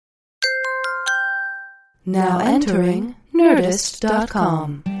Now entering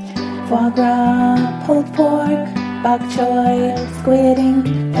Nerdist.com. Foie gras, pulled pork, bok choy, squid ink,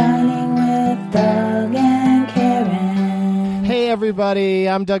 dining with Doug and Karen. Hey everybody,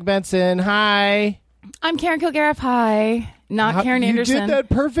 I'm Doug Benson. Hi. I'm Karen Kilgariff. Hi. Not Karen Anderson. You did that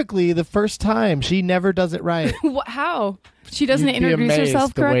perfectly the first time. She never does it right. How? She doesn't You'd introduce be amazed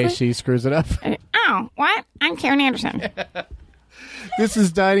herself correctly? the way she screws it up. Oh, what? I'm Karen Anderson. This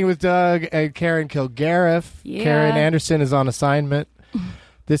is Dining with Doug and Karen Kilgariff. Yeah. Karen Anderson is on assignment.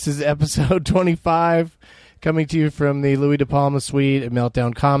 This is episode 25, coming to you from the Louis De Palma Suite at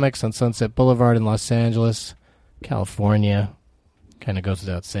Meltdown Comics on Sunset Boulevard in Los Angeles, California. Kind of goes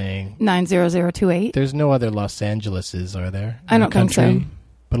without saying. 90028. There's no other Los Angeleses, are there? I don't think so.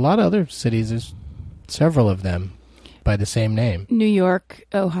 But a lot of other cities, there's several of them by the same name. New York,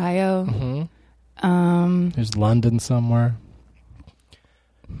 Ohio. Mm-hmm. There's London somewhere.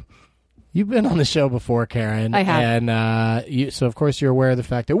 You've been on the show before, Karen. I have. And so, of course, you're aware of the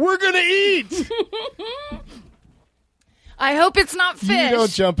fact that we're going to eat! I hope it's not fish. You don't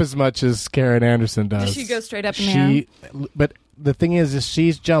jump as much as Karen Anderson does. Does she go straight up in the air? But the thing is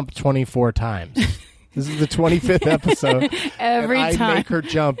she's jumped 24 times. This is the 25th episode. Every time. I make her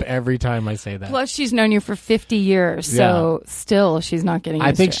jump every time I say that. Plus, she's known you for 50 years, so still she's not getting used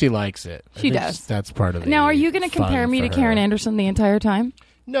I think to it. she likes it. She does. That's part of it. Now, are you going to compare me to Karen Anderson the entire time?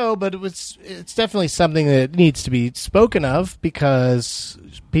 No, but it's definitely something that needs to be spoken of because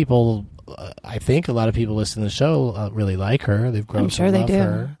people, I think a lot of people listening to the show really like her. They've grown to love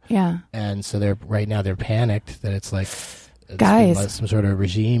her. Yeah. And so they're panicked that it's like guys, some sort of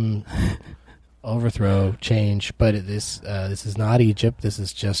regime overthrow change. But this is not Egypt. This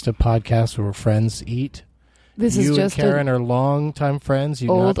is just a podcast where friends eat. This you is just and Karen are longtime friends.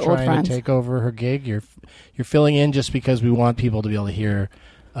 You're old not trying friends. to take over her gig. You're filling in just because we want people to be able to hear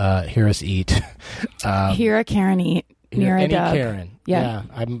us eat. Hear a Karen eat near a any Doug. Karen. Yeah.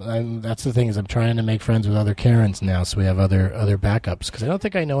 I'm that's the thing is I'm trying to make friends with other Karens now, so we have other backups because I don't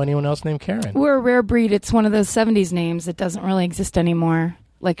think I know anyone else named Karen. We're a rare breed. It's one of those 70s names that doesn't really exist anymore,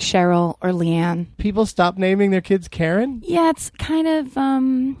 like Cheryl or Leanne. People stop naming their kids Karen? Yeah, it's kind of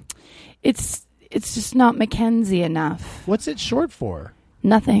it's just not Mackenzie enough. What's it short for?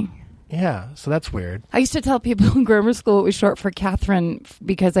 Nothing. Yeah, so that's weird. I used to tell people in grammar school it was short for Catherine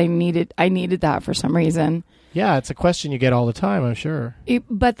because I needed that for some reason. Yeah, it's a question you get all the time, I'm sure.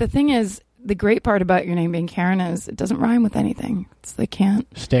 But the thing is, the great part about your name being Karen is it doesn't rhyme with anything. They can't.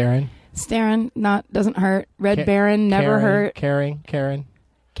 Staring Doesn't hurt. Red Baron never hurt. Karen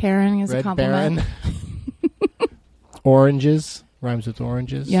Karen is Red a compliment. Baron. Oranges rhymes with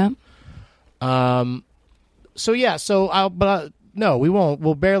oranges. Yeah. No, we won't.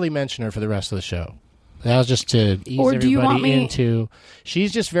 We'll barely mention her for the rest of the show. That was just to ease Or do you want everybody me- into.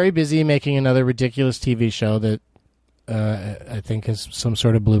 She's just very busy making another ridiculous TV show that I think has some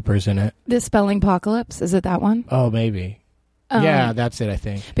sort of bloopers in it. The Spelling Apocalypse, is it that one? Oh, maybe. Yeah, that's it, I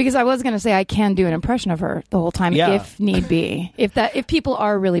think. Because I was going to say I can do an impression of her the whole time if need be. If people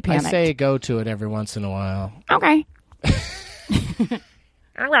are really panicked. I say go to it every once in a while. Okay.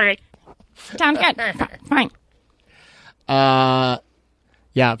 All right. Sounds good. Fine.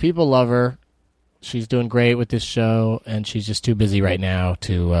 Yeah, people love her. She's doing great with this show, and she's just too busy right now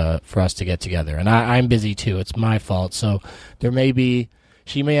for us to get together. And I'm busy too. It's my fault. So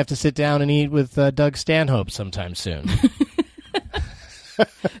she may have to sit down and eat with Doug Stanhope sometime soon.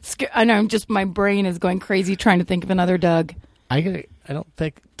 I know. My brain is going crazy trying to think of another Doug. I don't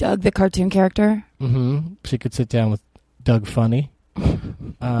think Doug, the cartoon character. Mm-hmm. She could sit down with Doug Funny.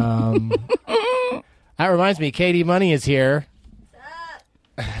 That reminds me, Katie Money is here.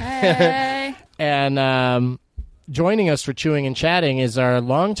 What's up? Hey. And joining us for Chewing and Chatting is our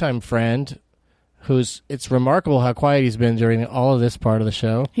longtime friend, it's remarkable how quiet he's been during all of this part of the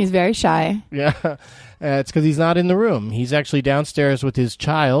show. He's very shy. Yeah. It's because he's not in the room. He's actually downstairs with his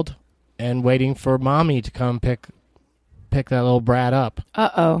child and waiting for mommy to come pick that little brat up.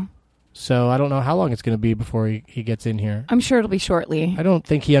 Uh-oh. So I don't know how long it's going to be before he gets in here. I'm sure it'll be shortly. I don't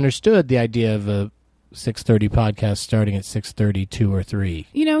think he understood the idea of a 6:30 podcast starting at 6:30, 2 or 3.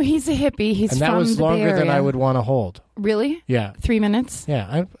 You know, he's a hippie. He's and that from was the Bay longer than Area. I would want to hold. Really? Yeah. 3 minutes?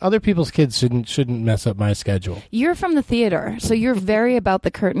 Yeah. Other people's kids shouldn't mess up my schedule. You're from the theater, so you're very about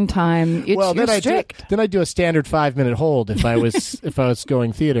the curtain time. You're strict. Then I do a standard 5-minute hold if I was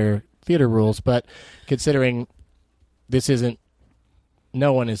going theater rules. But considering this isn't,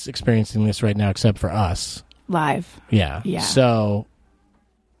 no one is experiencing this right now except for us. Live. Yeah. Yeah. So,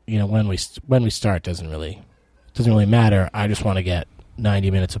 when we start doesn't really matter. I just want to get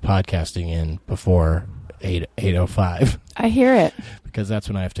 90 minutes of podcasting in before 8:05 I hear it. because that's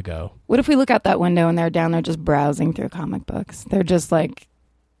when I have to go. What if we look out that window and they're down there just browsing through comic books? They're just like,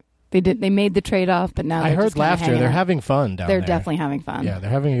 they made the trade-off, but now I they're heard just kinda laughter. hanging They're out. having fun down there. They're definitely having fun. Yeah, they're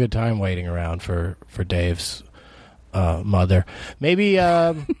having a good time waiting around for Dave's mother. Maybe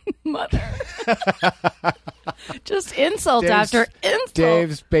Mother. Just insult Dave's- after insult.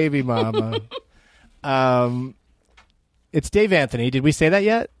 Dave's baby mama. It's Dave Anthony. Did we say that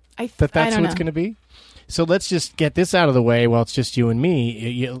yet? That's I don't who it's know. going to be? So let's just get this out of the way while it's just you and me.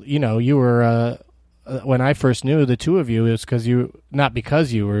 You know, you were, when I first knew the two of you, it was not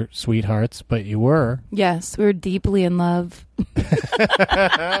because you were sweethearts, but you were. Yes, we were deeply in love.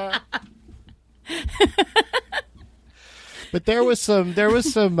 But there was some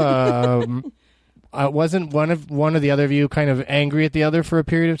wasn't one of the other of you kind of angry at the other for a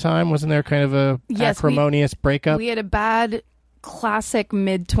period of time? Wasn't there kind of a Yes, acrimonious breakup? We had a bad classic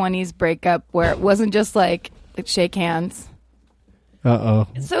mid-20s breakup where it wasn't just like shake hands. Uh-oh.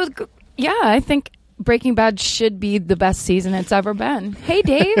 So, yeah, I think Breaking Bad should be the best season it's ever been. Hey,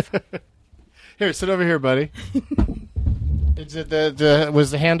 Dave. Here, sit over here, buddy. Is it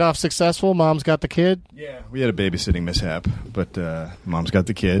was the handoff successful? Mom's got the kid? Yeah, we had a babysitting mishap, but Mom's got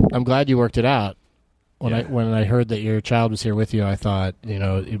the kid. I'm glad you worked it out. Yeah. When I heard that your child was here with you, I thought,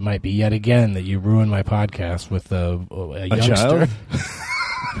 it might be yet again that you ruined my podcast with a youngster. child?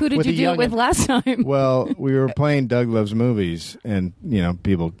 Who did With you a do it with youngin'. last time? Well, we were playing Doug Loves Movies, and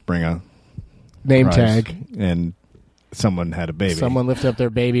people bring a Name prize, tag. and someone had a baby. Someone lifted up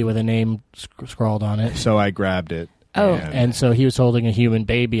their baby with a name scrawled on it. So I grabbed it. Oh. And so he was holding a human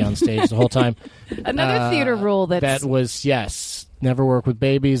baby on stage the whole time. Another theater rule That was, yes, never work with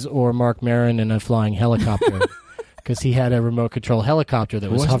babies or Mark Maron in a flying helicopter. Because he had a remote control helicopter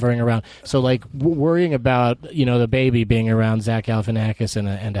that was hovering around. So, like, worrying about, the baby being around Zach Galifianakis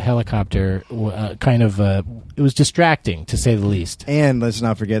and a helicopter, it was distracting, to say the least. And let's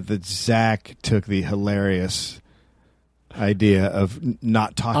not forget that Zach took the hilarious idea of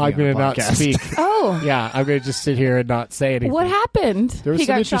not talking I'm on going a to not podcast. speak. Oh, Yeah, I'm going to just sit here and not say anything. what happened? There were He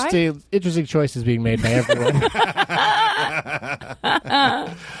some got shy? interesting choices being made by everyone.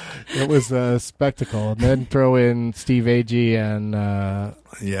 It was a spectacle. And then throw in Steve Agee and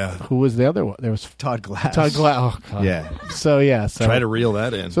Yeah. who was the other one? There was Todd Glass. Todd Glass. Oh, God. Yeah. So Try to reel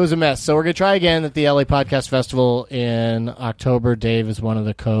that in. So it was a mess. So we're going to try again at the LA Podcast Festival in October. Dave is one of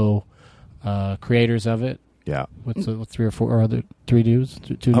the co-creators of it. Yeah. What's 3 or 4 other 3 dudes?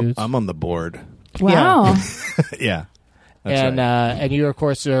 Two dudes? I'm on the board. Wow. Yeah. That's And right. and you, of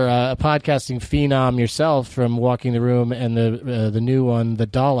course, are a podcasting phenom yourself from Walking the Room and the new one, The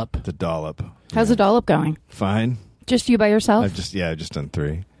Dollop. The dollop. How's the dollop going? Fine. Just you by yourself? I've just done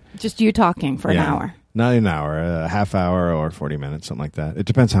 3. Just you talking for an hour? Not an hour, a half hour or 40 minutes, something like that. It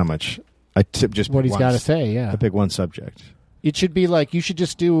depends how much. I tip just What pick he's one got to say, yeah. I pick one subject. It should be like, you should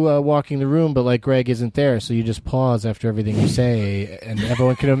just do Walking the Room, but like Greg isn't there, so you just pause after everything you say, and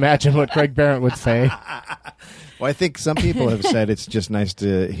everyone can imagine what Greg Barrett would say. Well, I think some people have said it's just nice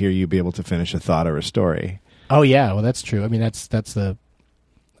to hear you be able to finish a thought or a story. Oh, yeah, well, that's true. I mean, that's the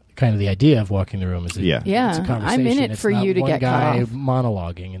kind of the idea of Walking the Room. Is it, Yeah. Yeah. it's a conversation. I'm in it It's for not you to one get cut guy off.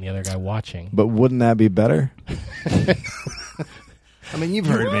 monologuing and the other guy watching. But wouldn't that be better? I mean, you've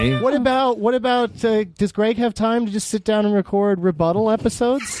heard me. What about does Greg have time to just sit down and record rebuttal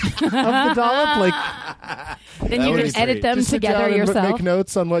episodes of The Dollop? Like, Then you would can be edit great. them just sit together down and yourself. make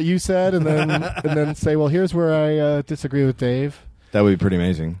notes on what you said, and then say, well, here's where I disagree with Dave. That would be pretty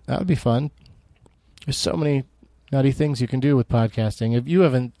amazing. That would be fun. There's so many nutty things you can do with podcasting. If you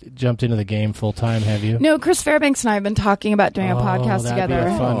haven't jumped into the game full time, have you? No, Chris Fairbanks and I have been talking about doing a podcast that'd together.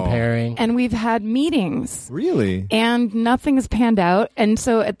 Be a fun Oh. pairing. And we've had meetings. Really? And nothing has panned out. And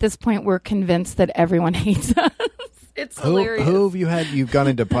so at this point, we're convinced that everyone hates us. It's hilarious. Who have you had? You've gone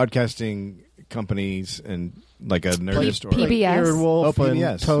into podcasting companies and like a Nerdist or PBS. Earwolf Oh, and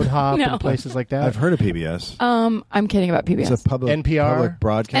PBS. Toad Hop No. and places like that. I've heard of PBS. I'm kidding about PBS. It's a public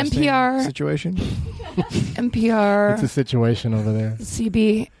broadcasting NPR. situation. NPR, It's a situation over there.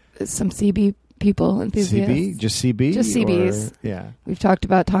 CB, some CB people, enthusiasts. CB? Just CB? Just CBs. Or- yeah. We've talked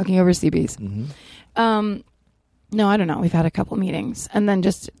about talking over CBs. Mm-hmm. No, I don't know. We've had a couple meetings, and then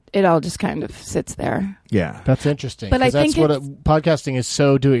it all just kind of sits there. Yeah. That's interesting. But 'cause I that's think what podcasting is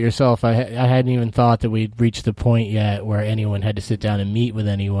so do-it-yourself. I hadn't even thought that we'd reached the point yet where anyone had to sit down and meet with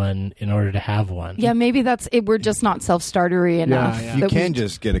anyone in order to have one. Yeah, maybe that's it. We're just not self-startery enough. yeah. You that can we-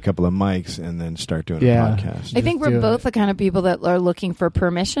 just get a couple of mics and then start doing Yeah. a podcast. I think just we're do both it. the kind of people that are looking for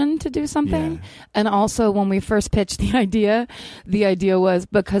permission to do something. Yeah. And also, when we first pitched the idea was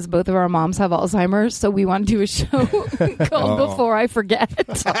because both of our moms have Alzheimer's, so we want to do a show called Before I Forget.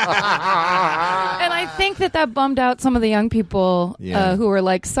 And I think that bummed out some of the young people who were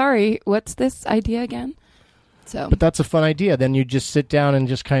like, sorry, what's this idea again? So, But that's a fun idea. Then you just sit down and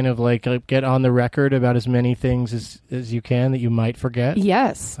just kind of like get on the record about as many things as you can that you might forget.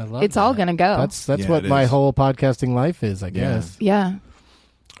 yes, I love it's all that. going to go. That's Yeah, what it my is. whole podcasting life is, I Yeah. guess. yeah.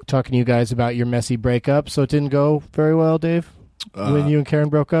 Talking to you guys about your messy breakup. So it didn't go very well, Dave, when you and Karen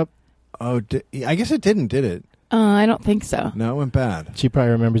broke up? Oh, I guess it didn't, did it? I don't think so. No, it went bad. She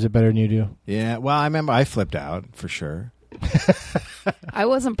probably remembers it better than you do. Yeah, well, I remember I flipped out for sure. I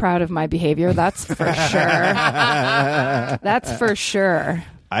wasn't proud of my behavior. That's for sure. That's for sure.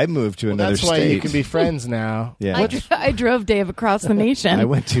 I moved to another That's state. why you can be friends now. Yeah. I drove Dave across the nation. I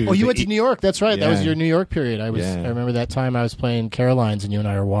went to. Oh, you went to New York. That's right. That was Yeah. your New York period. I Yeah. remember that time I was playing Caroline's and you and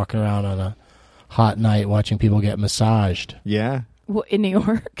I were walking around on a hot night watching people get massaged. Yeah, In New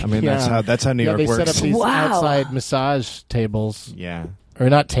York. I mean that's how New York they works. set up these Wow. outside massage tables. Yeah, Or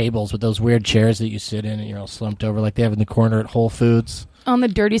not tables, but those weird chairs that you sit in and you're all slumped over like they have in the corner at Whole Foods. On the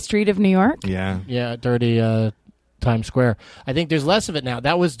dirty street of New York. yeah. Yeah, dirty Times Square. I think there's less of it now.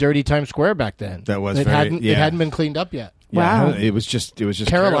 That was dirty Times Square back then. That was it very- hadn't yeah. it hadn't been cleaned up yet. Yeah, Wow. it was just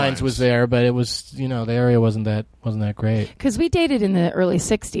Caroline's was there, but it was the area wasn't that great. Because we dated in the early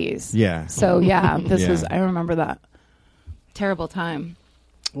 60s. Yeah. So, yeah, this Yeah. was, I remember that. Terrible time.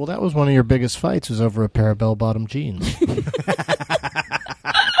 Well, that was one of your biggest fights was over a pair of bell-bottom jeans.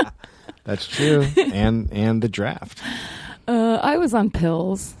 That's true. and the draft. I was on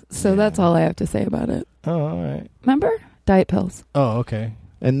pills, so that's all I have to say about it. Oh, all right. Remember? Diet pills. Oh, okay.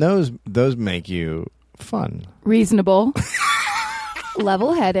 And those make you fun. Reasonable.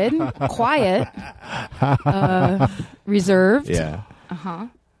 Level-headed. Quiet. Reserved. Yeah. Uh-huh.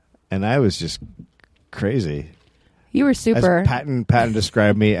 And I was just crazy. You were super. As Patton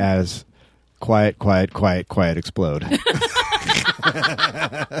described me as quiet, explode.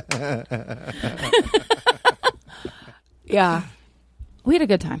 Yeah. We had a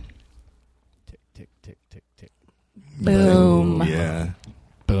good time. Tick, tick, tick, tick, tick. Boom. Yeah.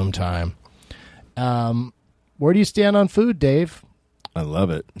 Boom time. Where do you stand on food, Dave? I love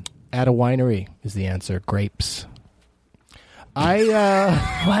it. At a winery is the answer. Grapes. I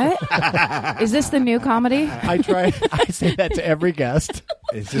What? Is this the new comedy? I say that to every guest,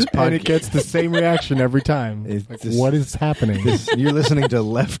 Is this and it gets the same reaction every time. Is Like, this- what is happening? You're listening to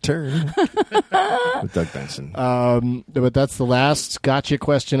Left Turn with Doug Benson. But that's the last gotcha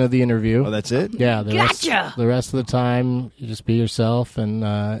question of the interview. Oh, that's it? Yeah, Gotcha! The rest of the time, you just be yourself and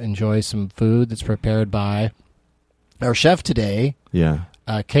enjoy some food that's prepared by our chef today. Yeah.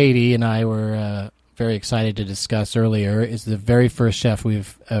 Katie and I were very excited to discuss earlier. Is the very first chef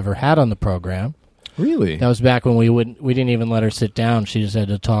we've ever had on the program. Really? That was back when we didn't even let her sit down. She just had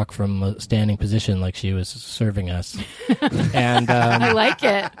to talk from a standing position like she was serving us. And I like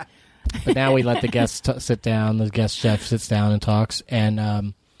it. but now we let the guests sit down. The guest chef sits down and talks.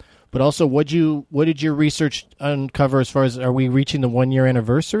 And but also, what did your research uncover as far as are we reaching the 1 year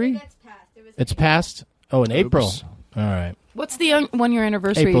anniversary? It's past. Oh, in April. Oops. All right. What's the 1 year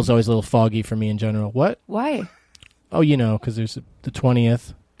anniversary? April's always a little foggy for me in general. What? Why? Oh, because there's the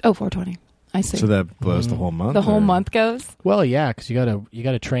 20th. Oh, 420. I see. So that blows the whole month? the whole or- month goes? Well, yeah, because you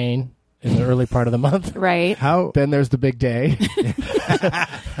gotta train in the early part of the month. Right. How? Then there's the big day.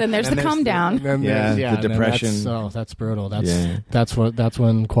 Then there's the come down. Then Yeah, there's- the and then depression. That's brutal. Yeah. That's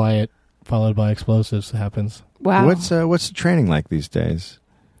when quiet followed by explosives happens. Wow. What's the training like these days?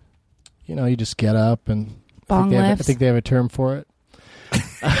 You just get up and Bong I lifts. think they have a term for it.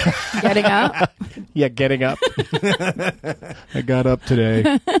 Getting up? Yeah, getting up. I got up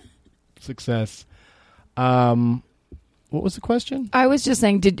today. Success. What was the question? I was just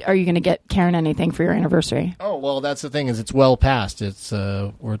saying, are you going to get Karen anything for your anniversary? Oh, well, that's the thing is it's well past. It's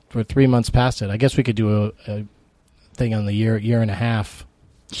we're 3 months past it. I guess we could do a thing on the year and a half.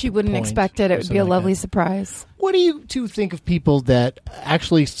 She wouldn't Point expect it. or It would be something a like lovely that. surprise. What do you two think of people that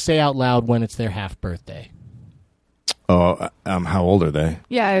actually say out loud when it's their half birthday? Oh, how old are they?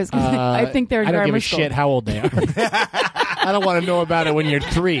 Yeah, I was gonna say, I think they're in I don't give grammar a school. shit how old they are. I don't want to know about it when you're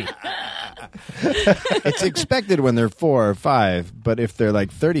 3. It's expected when they're 4 or 5, but if they're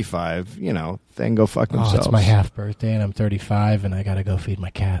like 35, they can go fuck Oh, themselves. it's my half birthday and I'm 35 and I got to go feed my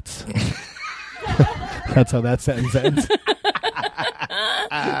cats. That's how that sentence ends.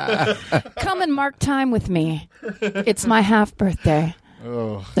 Come and mark time with me. It's my half birthday.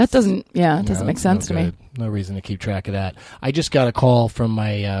 Oh, That doesn't make sense to me. good. No reason to keep track of that. I just got a call from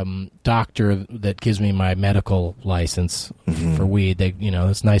my doctor that gives me my medical license for weed. They,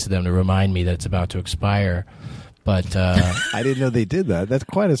 it's nice of them to remind me that it's about to expire. But I didn't know they did that. That's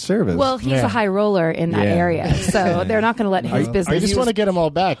quite a service. Well, he's Yeah. a high roller in that Yeah. area, so they're not going to let his I business. just want to get them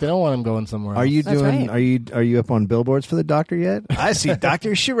all back. They don't want him going somewhere are else. you That's doing? right. Are you up on billboards for the doctor yet? I see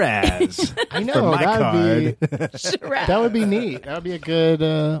Dr. Shiraz. I know, for my that would card. that would be neat. That would be a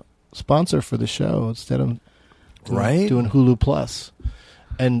good sponsor for the show instead of Right? doing Hulu Plus.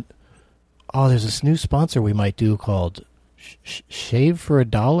 And there's this new sponsor we might do called Shave for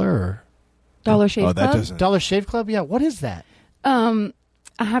 $1 or Dollar Shave Oh, that Club. doesn't. Dollar Shave Club. Yeah, what is that?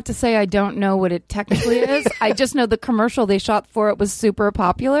 I have to say I don't know what it technically is. I just know the commercial they shot for it was super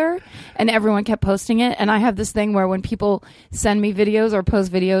popular and everyone kept posting it. And I have this thing where when people send me videos or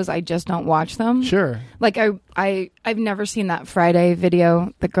post videos, I just don't watch them. Sure. Like I've never seen that Friday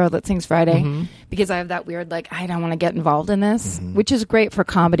video, the girl that sings Friday, because I have that weird, like, I don't want to get involved in this, which is great for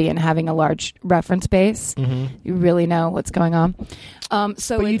comedy and having a large reference base. You really know what's going on.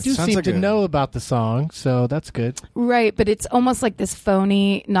 So But you it's, do Sounds seem like to a- know about the song, so that's good. right, but it's almost like this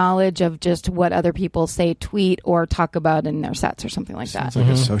phony knowledge of just what other people say, tweet, or talk about in their sets or something like that. Sounds like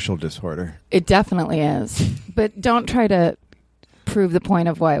a social disorder. It definitely is. But don't try to prove the point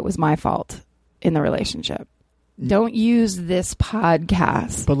of why it was my fault in the relationship. Don't use this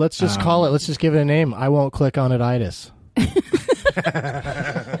podcast. But let's just call it. Let's just give it a name. I won't click on it. Itis.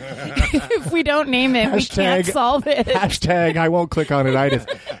 If we don't name it, we can't Hashtag- solve it. Hashtag I won't click on it. Itis.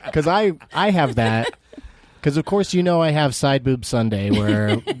 Because I have that. Because of course you know I have Side Boob Sunday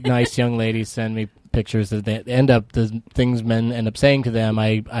where nice young ladies send me pictures that they end up the things men end up saying to them.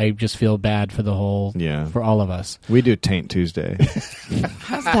 I just feel bad for the whole for all of us. We do Taint Tuesday.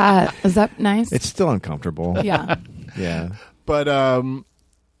 How's that? Is that nice? It's still uncomfortable. yeah. Yeah. But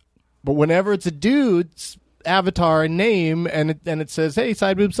whenever it's a dude's avatar and name and it says hey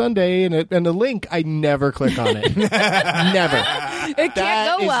Side Boob Sunday and the link, I never click on it. Never. It can't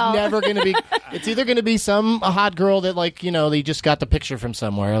That go is well. never going to be. It's either going to be a hot girl that they just got the picture from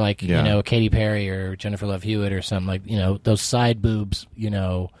somewhere, like Katy Perry or Jennifer Love Hewitt or something, like those side boobs,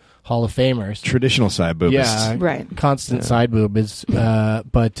 Hall of Famers. Traditional side boob. Yeah, Right. Constant side boob is,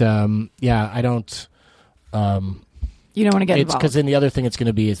 but I don't. You don't want to get It's involved. because then the other thing it's going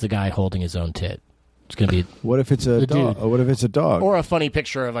to be is the guy holding his own tit. It's going to be What if it's a The dog? dude. Or what if it's a dog? or a funny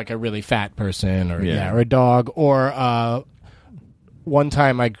picture of like a really fat person, or Yeah. or a dog, or one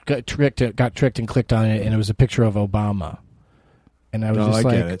time I got tricked and clicked on it, and it was a picture of Obama, and I was No, just I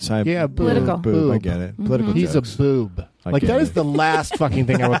like, get it. Side yeah, boob, Political. boob. I Boob. get it. Political he's jokes. a boob. I Like get that it. is the last fucking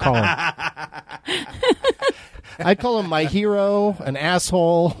thing I would call him. I'd call him my hero, an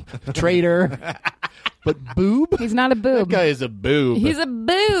asshole, traitor, but boob. He's not a That boob. guy is a boob. He's a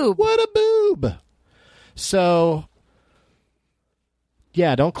boob. What a boob. So,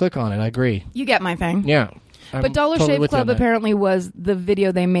 yeah, don't click on it. I agree. You get my thing. Yeah. I'm But Dollar totally Shave with you on Club that. apparently was the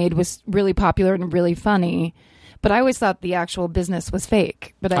video they made was really popular and really funny. But I always thought the actual business was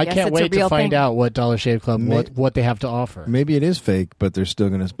fake. But I guess can't it's a wait real to find thing. out what Dollar Shave Club, May- what they have to offer. Maybe it is fake, but they're still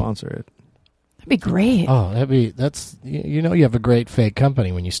going to sponsor it. That'd be great. Oh, that's you have a great fake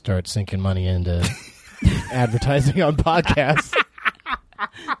company when you start sinking money into advertising on podcasts.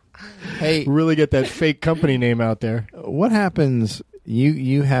 Hey, really get that fake company name out there. What happens?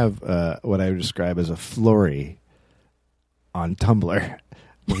 You have what I would describe as a flurry on Tumblr,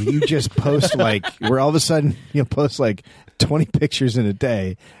 where you just post where all of a sudden you'll post 20 pictures in a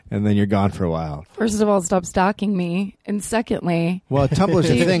day, and then you're gone for a while. First of all, stop stalking me. And secondly, Well, Tumblr's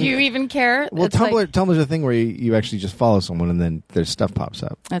do a you, thing. do you even care? Well, It's like- Tumblr's a thing where you actually just follow someone, and then their stuff pops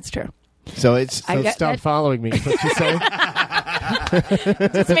up. that's true. So it's I get Stop that. following me. What you say?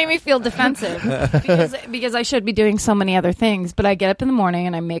 It just made me feel defensive because I should be doing so many other things. But I get up in the morning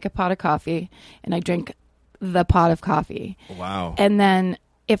and I make a pot of coffee and I drink the pot of coffee. wow. And then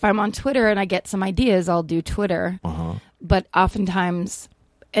if I'm on Twitter and I get some ideas, I'll do Twitter. But oftentimes,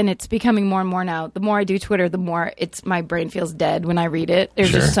 and it's becoming more and more now, the more I do Twitter, the more my brain feels dead when I read it.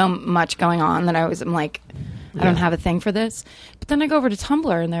 There's just so much going on that I'm like, I don't have a thing for this. But then I go over to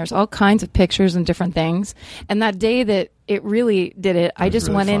Tumblr and there's all kinds of pictures and different things. And that day that it really did it, I just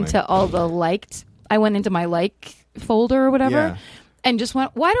really went funny. into all the I went into my folder or whatever. Yeah. And just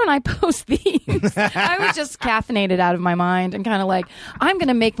went, why don't I post these? I was just caffeinated out of my mind and kind of like, I'm going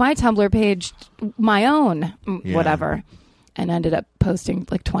to make my Tumblr page my own, Yeah. whatever. And ended up posting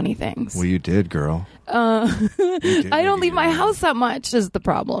 20 things. Well, you did, girl. I don't really leave my did. house that much is the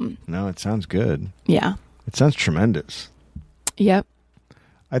problem. No, it sounds good. Yeah. It sounds tremendous. Yep.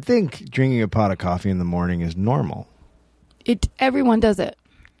 I think drinking a pot of coffee in the morning is normal. Everyone does it.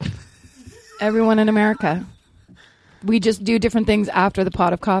 Everyone in America. We just do different things after the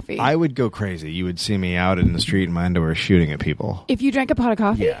pot of coffee. I would go crazy. You would see me out in the street in my underwear shooting at people. If you drank a pot of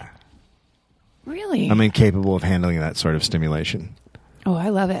coffee? Really? I'm incapable of handling that sort of stimulation. Oh, I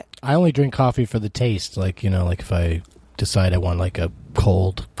love it. I only drink coffee for the taste. Like, like if I decide I want like a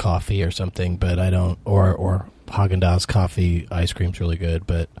cold coffee or something, but I don't, or Haagen-Dazs coffee ice cream's really good,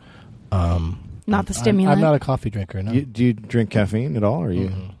 but not the stimulant. I'm not a coffee drinker. No. Do you drink caffeine at all? Or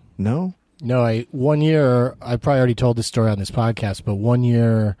you? No. No, 1 year, I probably already told this story on this podcast, but 1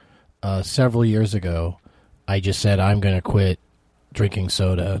 year, several years ago, I just said I'm going to quit drinking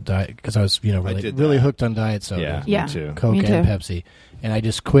soda because I was, really hooked on diet soda. Yeah. Me too. Coke Me too. and Pepsi. And I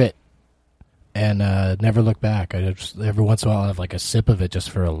just quit and never looked back. I just, every once in a while I'll have like a sip of it just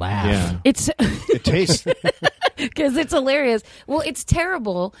for a laugh. Yeah. It tastes. because it's hilarious. Well, it's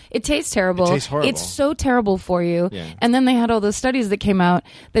terrible. It tastes terrible. It tastes horrible. It's so terrible for you. Yeah. And then they had all those studies that came out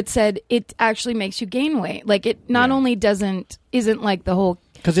that said it actually makes you gain weight. Like it not only isn't like the whole.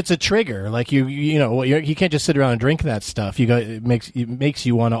 Because it's a trigger. Like you can't just sit around and drink that stuff. It makes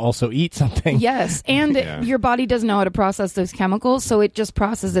you want to also eat something. Yes, and your body doesn't know how to process those chemicals, so it just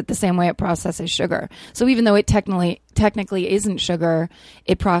processes it the same way it processes sugar. So even though it technically isn't sugar,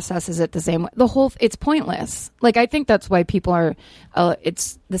 it processes it the same way. It's pointless. Like I think that's why people are.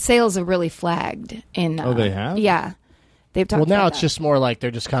 The sales have really flagged in. Oh, they have? Yeah, they've talked. Well, now about it's that. just more like they're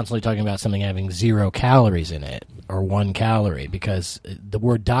just constantly talking about something having 0 calories in it or 1 calorie because the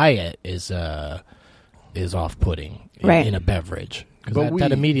word diet is off-putting Right. in a beverage. But Because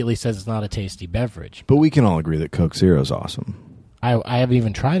that immediately says it's not a tasty beverage. But we can all agree that Coke Zero is awesome. I haven't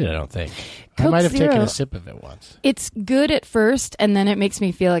even tried it, I don't think. I Coke might have taken Zero- a sip of it once. It's good at first, and then it makes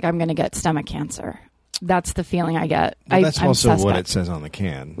me feel like I'm going to get stomach cancer. That's the feeling I get. Well, that's I'm also what suspect. it says on the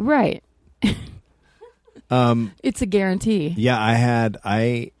can. Right. It's a guarantee. Yeah,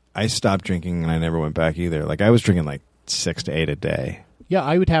 I stopped drinking and I never went back either. Like I was drinking like 6 to 8 a day. Yeah,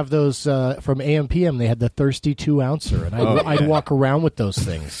 I would have those from AM/PM. They had the Thirsty 2-ouncer, and I'd walk around with those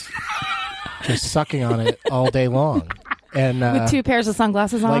things, just sucking on it all day long. And With 2 pairs of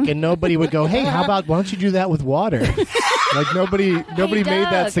sunglasses on. and nobody would go, "Hey, why don't you do that with water?" Like nobody made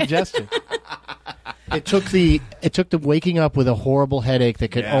that Doug. suggestion. It took the waking up with a horrible headache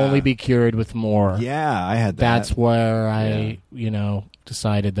that could Yeah. only be cured with more. Yeah, I had that. That's where I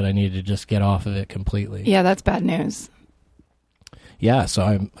decided that I needed to just get off of it completely. Yeah, that's bad news. Yeah,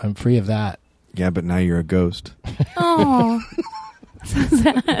 so I'm free of that. Yeah, but now you're a ghost. Oh.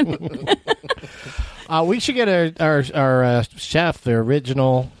 We should get our chef, the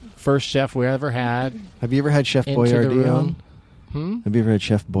original first chef we ever had, Have you ever had Chef into the Boyardee room. on? Have you ever had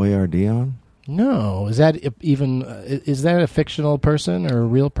Chef Boyardee on? No, is that a fictional person or a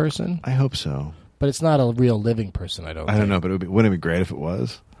real person? I hope so. But it's not a real living person, I don't I don't know, but wouldn't it be great if it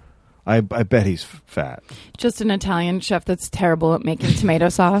was? I bet he's fat. Just an Italian chef that's terrible at making tomato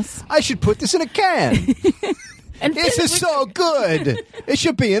sauce. I should put this in a can. And This is so good. It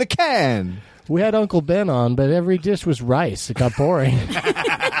should be in a can. We had Uncle Ben on, but every dish was rice. It got boring.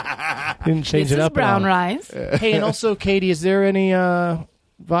 Didn't change this it is up. brown at all. rice. Hey, and also, Katie, is there any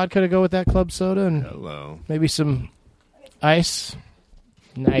vodka to go with that club soda and Hello. maybe some ice?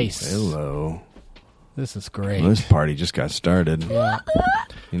 Nice. Hello. This is great. Well, this party just got started. Yeah.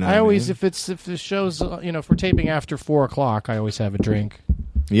 You know I what always, mean? if the show's, if we're taping after 4:00, I always have a drink.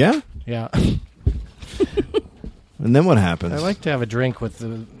 Yeah? Yeah. And then what happens? I like to have a drink with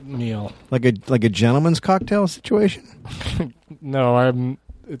the meal. like a gentleman's cocktail situation? No,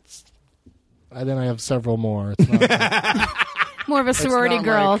 then I have several more. It's not More of a sorority not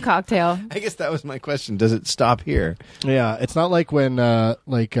girl like- cocktail. I guess that was my question. Does it stop here? yeah, it's not like when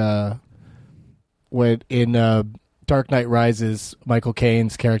in Dark Knight Rises, Michael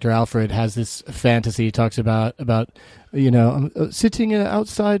Caine's character Alfred has this fantasy. He talks about sitting in an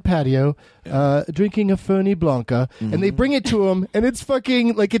outside patio, drinking a Fernie Blanca, and they bring it to him, and it's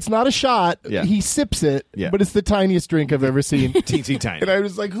fucking like it's not a shot. Yeah. He sips it, Yeah. but it's the tiniest drink I've ever seen. Teensy tiny. And I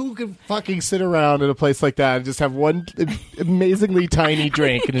was like, who can fucking sit around in a place like that and just have one amazingly tiny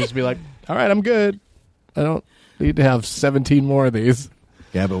drink and just be like, all right, I'm good. I don't need to have 17 more of these.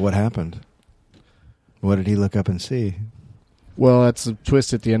 Yeah, but what happened? What did he look up and see? Well, that's a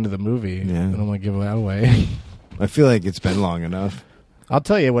twist at the end of the movie. Yeah. I don't want to give that away. I feel like it's been long enough. I'll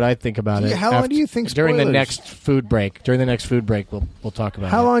tell you what I think about Yeah, it. how long do you think during the spoilers- next food break? During the next food break, we'll talk about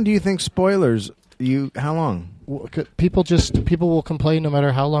How it. long do you think spoilers? How long? People will complain no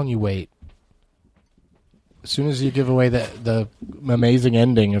matter how long you wait. As soon as you give away the amazing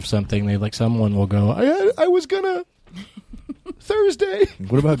ending of something, someone will go, I was gonna Thursday.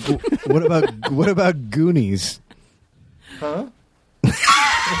 What about Goonies? Huh?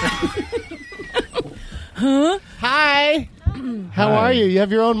 Huh? Hi. How Hi. are you? You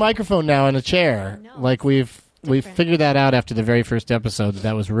have your own microphone now and a chair. No, Like we've figured that out after the very first episode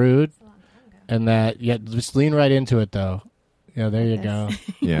that was rude. and that just lean right into it though. Yeah, there you go.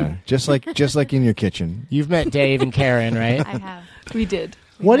 Yeah, just like in your kitchen. You've met Dave and Karen, right? I have. We did.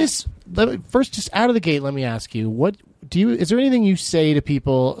 First, just out of the gate, let me ask you, is there anything you say to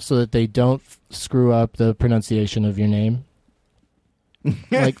people so that they don't screw up the pronunciation of your name?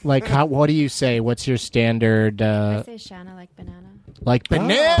 What do you say? What's your standard? I say Shanna like banana. Like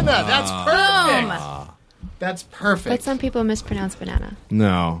banana. That's perfect. That's perfect. But some people mispronounce banana.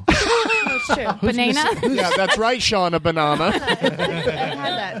 No. It's true. Banana? Yeah, that's right, Shauna Banana. I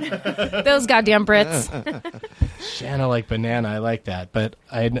had that. Those goddamn Brits. Shanna like banana. I like that. But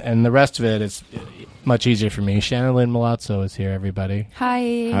and the rest of it is much easier for me. Shanna Lynn Malazzo is here, everybody.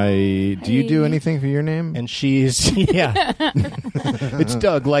 Hi. Do you do anything for your name? And she's, yeah. It's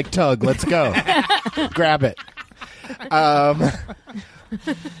Doug like Tug. Let's go. Grab it. Grab it.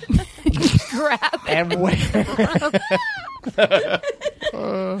 And where?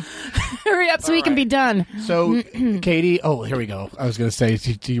 Hurry up so we can be done. So, Katie, here we go. I was going to say,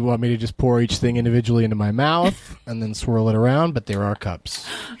 do you want me to just pour each thing individually into my mouth and then swirl it around? But there are cups.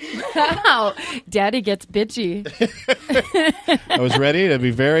 Wow. Daddy gets bitchy. I was ready to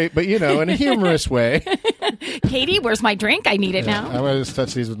be but in a humorous way. Katie, where's my drink? I need it now. I'm going to just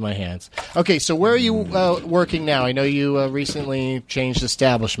touch these with my hands. Okay, so where are you working now? I know you recently changed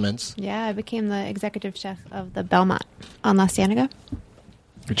establishments. Yeah, I became the executive chef of the Belmont on La Cienega.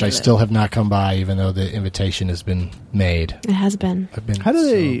 Which I still have not come by, even though the invitation has been made. It has been. I've been How do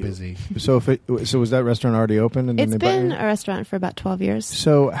they busy. So was that restaurant already open? And It's then been a restaurant for about 12 years.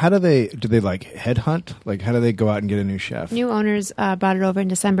 So how do they like headhunt? Like how do they go out and get a new chef? New owners brought it over in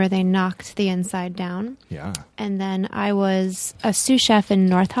December. They knocked the inside down. Yeah. And then I was a sous chef in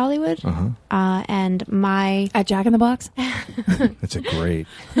North Hollywood. And my... At Jack in the Box? That's a great.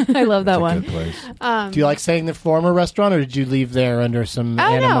 I love that That's a one. good place. Do you like saying the former restaurant, or did you leave there under some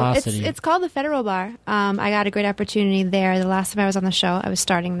animosity? No, it's called the Federal Bar. I got a great opportunity there. The last time I was on the show, I was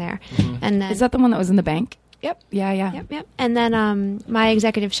starting there. And then, Is that the one that was in the bank? Yep. Yeah. Yep. And then my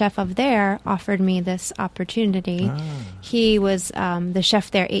executive chef of there offered me this opportunity. He was the chef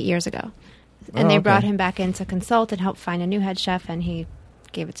there 8 years ago. And they brought him back in to consult and help find a new head chef, and he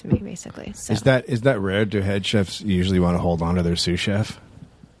gave it to me, basically. So. Is that rare? Do head chefs usually want to hold on to their sous chef?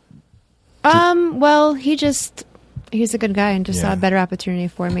 Well, he's a good guy and just saw a better opportunity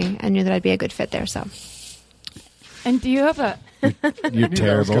for me and knew that I'd be a good fit there, so. And do you have a... You're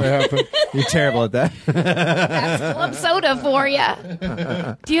terrible. You're terrible at that. That's club soda for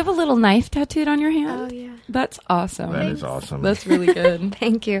you. Do you have a little knife tattooed on your hand? Oh, yeah. That's awesome. That is awesome. That's really good.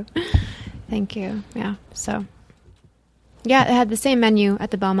 Thank you. Yeah, so. Yeah, it had the same menu at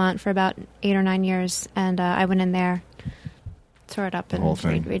the Belmont for about 8 or 9 years, and I went in there, tore it up, and whole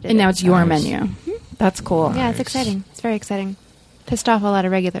thing. redid And now it. it's your Nice. menu. That's cool. Yeah, it's exciting. It's very exciting. Pissed off a lot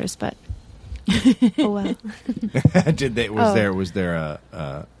of regulars, but oh well. Was there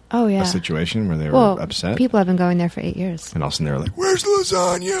a Oh yeah. a situation where they were upset? People have been going there for 8 years. And all of a sudden they were like, "Where's the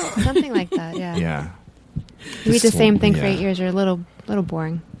lasagna?" Something like that. Yeah. Yeah. You eat the same thing for Yeah. 8 years. You're a little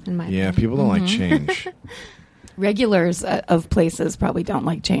boring in my Yeah, opinion. people don't like change. Regulars of places probably don't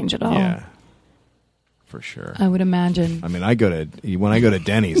like change at all. Yeah. For sure. I would imagine. I mean, when I go to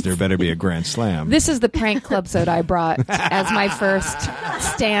Denny's, there better be a grand slam. This is the prank club soda I brought as my first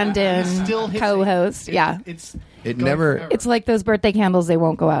stand-in co-host. Yeah. It never. It's like those birthday candles, they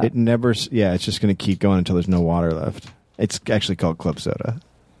won't go out. It never. Yeah, it's just going to keep going until there's no water left. It's actually called club soda.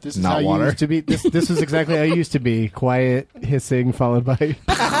 This is Not how you water. used to be. This is exactly how I used to be. Quiet hissing followed by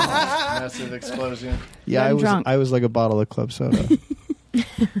massive explosion. Yeah, I'm drunk. I was like a bottle of club soda.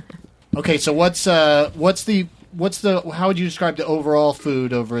 Okay, so what's the how would you describe the overall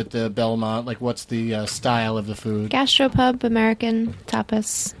food over at the Belmont? Like, what's the style of the food? Gastropub, American,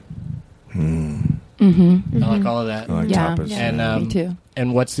 tapas. I like all of that. I like Yeah. tapas. Yeah. And Me too.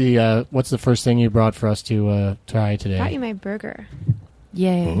 And what's the first thing you brought for us to try today? Brought you my burger.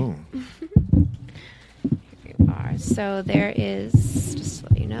 Yay. Ooh. So there is, just to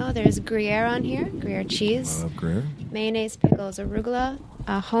let you know, there's Gruyere on here, Gruyere I cheese, love Gruyere. mayonnaise, pickles, arugula,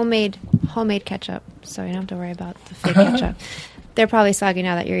 homemade ketchup, so you don't have to worry about the fake ketchup. They're probably soggy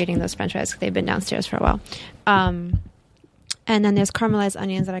now that you're eating those French fries because they've been downstairs for a while. And then there's caramelized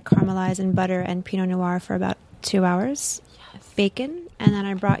onions that I caramelize in butter and Pinot Noir for about 2 hours. Yes. Bacon, and then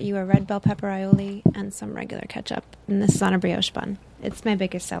I brought you a red bell pepper aioli and some regular ketchup. And this is on a brioche bun. It's my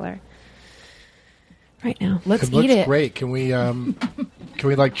biggest seller right now. Let's It looks eat it. great. Can we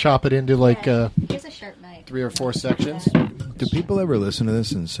like chop it into like Here's a sharp knife. 3 or 4 sections? Do people ever listen to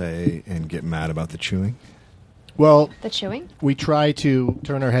this and get mad about the chewing? Well, The chewing? we try to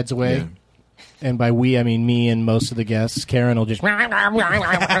turn our heads away. And by we, I mean me and most of the guests. Karen will just...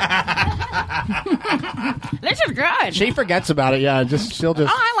 This is good. She forgets about it, yeah. She'll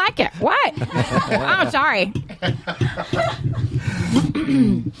just... Oh, I like it. What? Oh, sorry.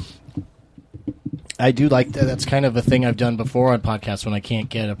 I do like that. That's kind of a thing I've done before on podcasts. When I can't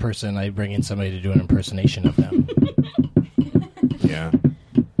get a person, I bring in somebody to do an impersonation of them. Yeah.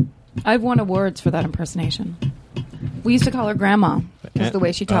 I've won awards for that impersonation. We used to call her Grandma because the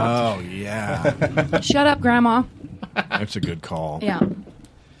way she talked. Oh, yeah. Shut up, Grandma. That's a good call. Yeah.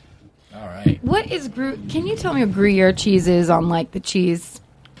 All right. What is Can you tell me what Gruyere cheese is on like the cheese?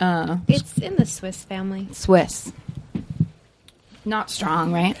 It's in the Swiss family. Swiss. Not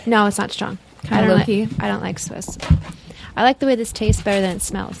strong, right? No, it's not strong. Kinda I don't low-key? I don't like Swiss. I like the way this tastes better than it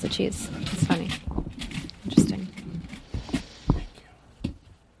smells, the cheese. It's funny. Interesting.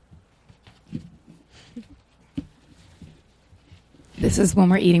 This is when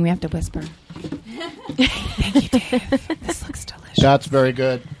we're eating, we have to whisper. Thank you, Dave. This looks delicious. That's very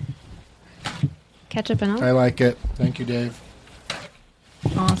good. Ketchup and all? I like it. Thank you, Dave.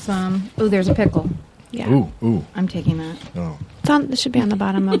 Awesome. Oh, there's a pickle. Yeah. Ooh. I'm taking that. Oh. It should be on the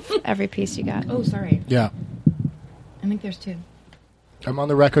bottom of every piece you got. Oh, sorry. Yeah. I think there's two. I'm on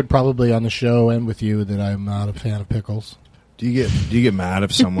the record probably on the show and with you that I'm not a fan of pickles. Do you get mad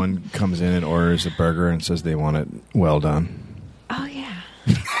if someone comes in and orders a burger and says they want it well done? Oh, yeah.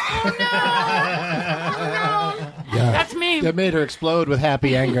 Yeah. That's me. That made her explode with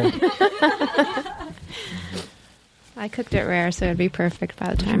happy anger. I cooked it rare, so it'd be perfect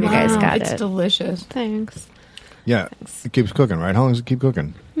by the time you guys got it's it. delicious. Thanks. Yeah. It keeps cooking, right? How long does it keep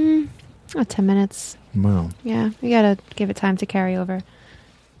cooking? 10 minutes. Wow. Yeah. You got to give it time to carry over.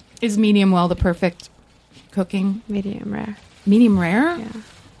 Is medium well the perfect cooking? Medium rare. Medium rare? Yeah.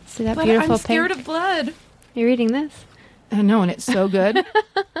 See that But beautiful I'm scared pink? of blood. You're eating this? I know, and it's so good.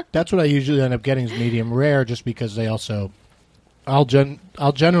 That's what I usually end up getting is medium rare just because they also... I'll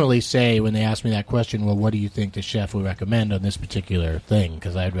generally say when they ask me that question, well, what do you think the chef would recommend on this particular thing?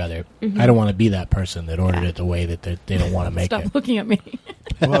 Because I'd rather... I don't want to be that person that ordered it the way that they don't want to make Stop it. looking at me.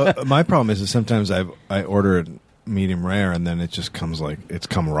 Well, my problem is that sometimes I order it medium rare and then it just comes like it's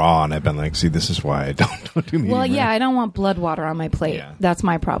come raw, and I've been like, see, this is why I don't do medium Well, rare. yeah, I don't want blood water on my plate. Yeah. That's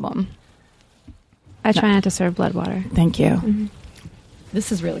my problem. I try not to serve blood water. Thank you.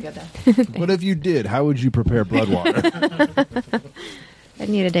 This is really good, though. What if you did? How would you prepare blood water? I'd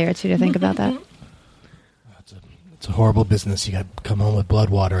need a day or two to think about that. It's a horrible business. You got to come home with blood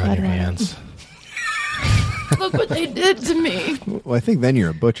water on Blood your water. hands. Look what they did to me. Well, I think then you're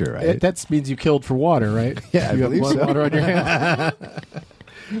a butcher, right? That means you killed for water, right? Yeah, I you got believe blood so. water on your hands.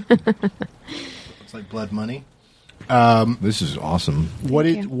 It's like blood money. This is awesome. What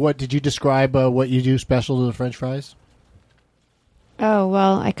Thank you. did you describe? What you do special to the French fries? Oh,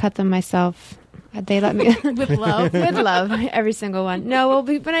 well, I cut them myself. They let me... With love. With love, every single one. No, well,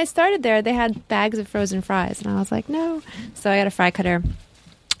 when I started there, they had bags of frozen fries, and I was like, no. So I got a fry cutter,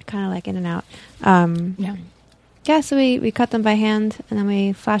 kind of like in and out. Yeah. Yeah, so we cut them by hand, and then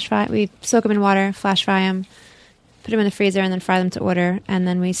we flash fry. We soak them in water, flash fry them, put them in the freezer, and then fry them to order. And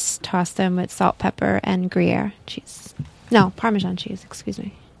then we toss them with salt, pepper, and Gruyere cheese. No, Parmesan cheese. Excuse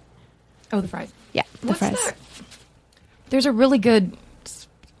me. Oh, the fries. Yeah, the fries. That? There's a really good,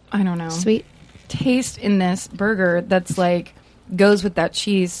 I don't know, Sweet. taste in this burger that's like goes with that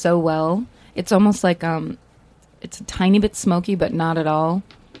cheese so well. It's almost like it's a tiny bit smoky, but not at all.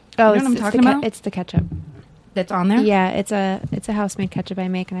 Oh, You know what I'm it's talking the about? It's the ketchup. That's on there. Yeah, it's a house made ketchup I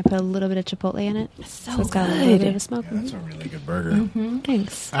make, and I put a little bit of chipotle in it, so it's got a little good. bit of a smoke. Yeah, that's a really good burger.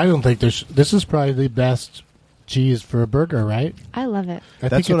 Thanks. I don't think this is probably the best cheese for a burger, right? I love it.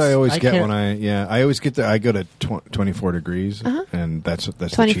 That's what I always get can't- when I always get I go to 24 degrees, and that's the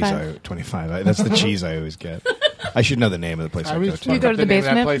cheese 25. 25. That's the cheese I always get. I should know the name of the place I, go to. You go to the name of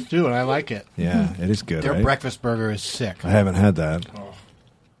that basement? place too, and I like it. Yeah, it is good. Their right? breakfast burger is sick. I haven't had that.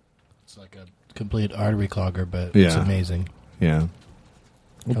 It's like a complete artery clogger, but it's Yeah. amazing. Yeah.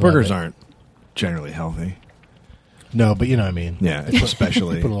 Well, love burgers it. aren't generally healthy. No, but you know what I mean. Yeah,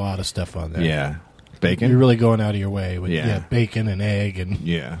 especially. Put a lot of stuff on there. Yeah, bacon. You're really going out of your way with Yeah. bacon and egg and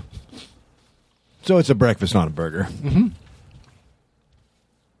Yeah. So it's a breakfast, not a burger.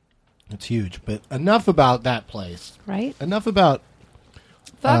 it's huge. But enough about that place. Right? Enough about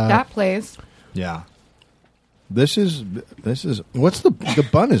Fuck that place. Yeah. This is what's the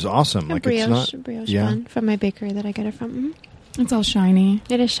bun is awesome. A Like brioche, it's not brioche yeah. bun from my bakery that I get it from. It's all shiny.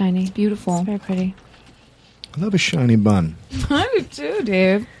 It is shiny. It's beautiful. It's very pretty. I love a shiny bun. I do too,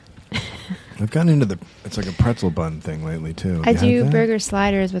 Dave. I've gotten into it's like a pretzel bun thing lately too. I You had do that? burger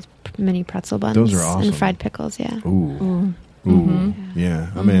sliders with mini pretzel buns. Those are awesome. And fried pickles, yeah. Ooh. Ooh. Ooh.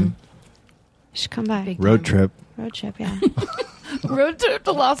 Yeah. I'm in. You should come by. Big Road time. trip. Road trip, yeah. Road trip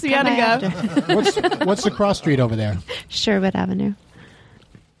to La Come by Cienega. after. What's the cross street over there? Sherwood Avenue.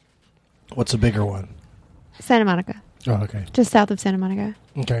 What's a bigger one? Santa Monica. Oh, okay. Just south of Santa Monica.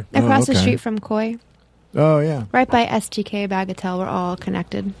 Okay. Across the okay. street from Koi. Oh yeah. Right by STK Bagatelle. We're all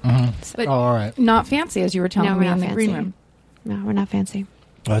connected. But Oh, all right. not fancy, as you were telling No, me we're in not the green fancy. room. No, we're not fancy.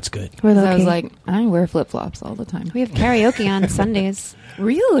 Oh, that's good. We're 'Cause I low was key. like, I wear flip flops all the time. We have karaoke on Sundays.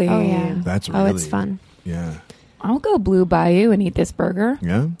 Really? Oh, yeah. That's Oh, it's really- fun. Yeah. I'll go Blue Bayou and eat this burger.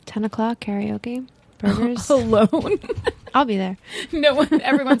 Yeah. 10 o'clock karaoke. Burgers. Alone. I'll be there. No one.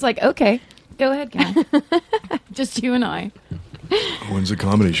 Everyone's like, okay, go ahead, Karen. Just you and I. When's the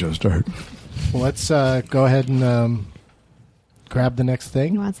comedy show start? Well, let's go ahead and grab the next You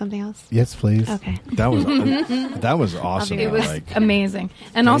thing. want something else? Yes, please. Okay. That was awesome. be It was Like, amazing.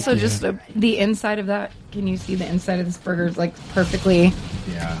 And also you. just the inside of that. Can you see the inside of this burger is like perfectly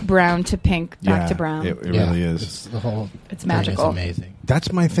yeah. brown to pink, back Yeah, to brown. It Yeah, really is. It's the whole. It's thing magical. is amazing.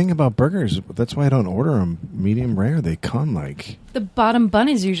 That's my thing about burgers. That's why I don't order them medium rare. They come like, The bottom bun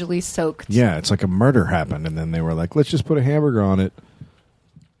is usually soaked. yeah, it's like a murder happened, and then they were like, let's just put a hamburger on it.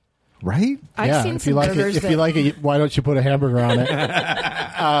 Right? I've yeah, seen if some you like burgers it, if you like it, why don't you put a hamburger on it?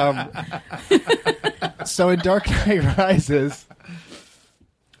 So in Dark Knight Rises,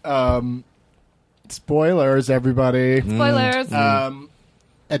 spoilers, everybody. Spoilers.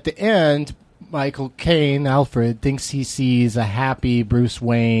 At the end, Michael Caine, Alfred, thinks he sees a happy Bruce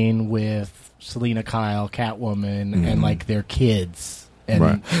Wayne with Selena Kyle, Catwoman, and like their kids.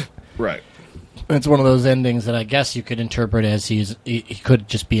 And Right. it's one of those endings that I guess you could interpret as he could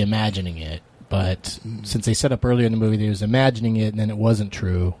just be imagining it. But since they set up earlier in the movie that he was imagining it and then it wasn't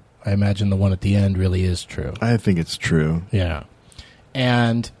true, I imagine the one at the end really is true. I think it's true. Yeah.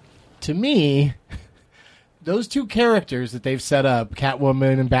 And to me, those two characters that they've set up,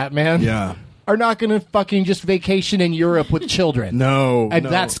 Catwoman and Batman, Yeah. are not going to fucking just vacation in Europe with children. No. And no.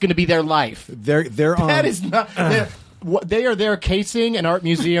 that's going to be their life. They're on That is not... They are there casing an art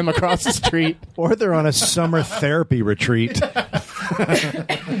museum across the street. or they're on a summer therapy retreat.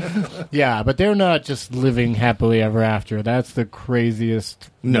 Yeah, but they're not just living happily ever after. That's the craziest.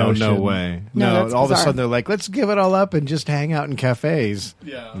 No notion. way. No, No, that's all of a bizarre. sudden they're like, let's give it all up and just hang out in cafes.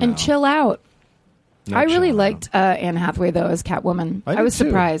 Yeah. And chill out. No I really chill liked Anne Hathaway, though, as Catwoman. I I was did, too.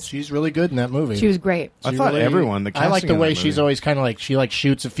 surprised. She's really good in that movie. She was great. I thought everyone, the I like casting the in way that she's movie. always kind of like she like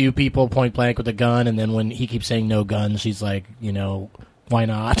shoots a few people point blank with a gun, and then when he keeps saying no guns, she's like, why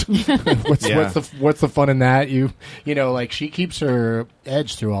not? what's the fun in that? You know, like she keeps her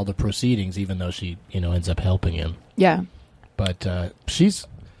edge through all the proceedings, even though she ends up helping him. Yeah. But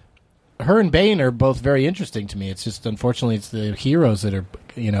her and Bane are both very interesting to me. It's just unfortunately it's the heroes that are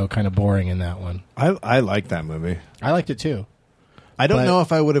kind of boring in that one. I like that movie. I liked it too. I don't But- know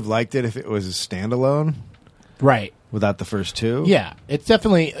if I would have liked it if it was a standalone Right. without the first two. Yeah, it's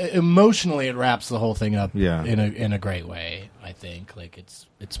definitely emotionally it wraps the whole thing up. Yeah. in a great way. I think like it's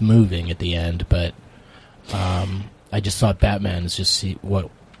moving at the end, but I just thought Batman is just he's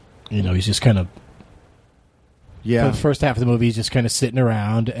just kind of for Yeah. the first half of the movie he's just kind of sitting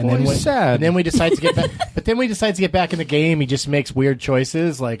around, and Well, then he's sad. and then we decide to get back. But then we decide to get back in the game. He just makes weird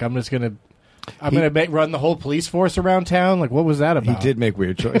choices. Like I'm gonna run the whole police force around town. Like what was that He about? did make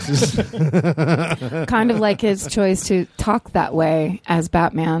weird choices. Kind of like his choice to talk that way as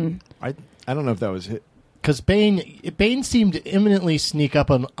Batman. I don't know if that was it. Because Bane seemed to imminently sneak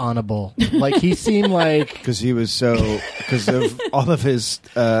up on Honorable. Like he seemed like Because of all of his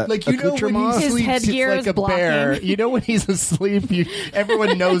like when accoutrements. he His sleeps, headgear it's is like a bear. blocking. When he's asleep,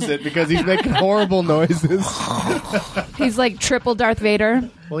 everyone knows it because he's making horrible noises. He's like triple Darth Vader.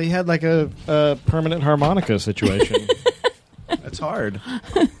 Well, he had like a permanent harmonica situation. That's hard.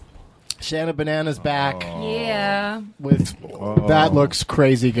 Shanna Banana's back Yeah. with that looks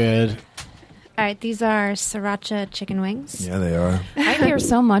crazy good. All right, these are sriracha chicken wings Yeah, they are. I hear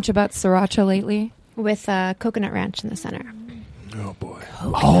so much about sriracha lately. with coconut ranch in the center. Oh boy.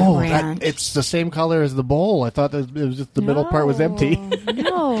 Oh, Ranch. it's the same color as the bowl. I thought that it was just the middle part was empty.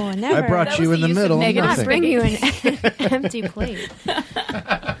 No, never. I brought That you was in the the use of middle. negative Not Nothing. bring you an empty plate.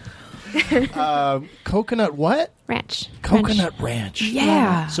 Coconut what? Ranch. Coconut ranch.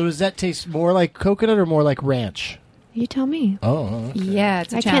 Yeah. So does that taste more like coconut or more like ranch? You tell me. Oh, okay. Yeah,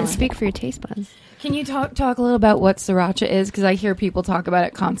 it's a I challenge. can't speak for your taste buds. Can you talk a little about what sriracha is? Because I hear people talk about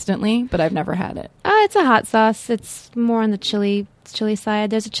it constantly, but I've never had it. It's a hot sauce. It's more on the chili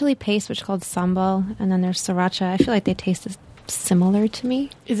side. There's a chili paste which is called sambal, and then there's sriracha. I feel like they taste similar to me.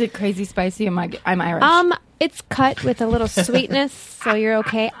 Is it crazy spicy? I'm Irish. It's cut with a little sweetness, so you're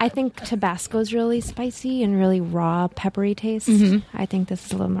okay. I think Tabasco's really spicy and really raw, peppery taste. I think this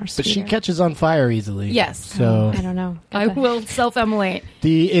is a little more But sweeter. she catches on fire easily. Yes. So I don't know. I will self-emulate.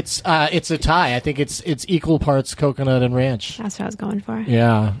 it's a tie. I think it's equal parts coconut and ranch. That's what I was going for.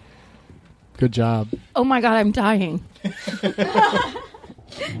 Yeah. Good job. Oh my God, I'm dying.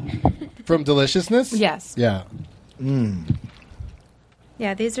 From deliciousness? Yes. Yeah.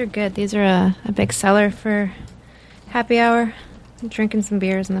 Yeah, these are good. These are a big seller for happy hour. Drinking some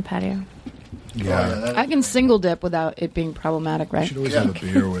beers in the patio. Yeah. I can single dip without it being problematic, You right? should always have a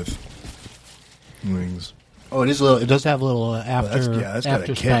beer with wings. Oh, it is a little. It does have a little after. that's got a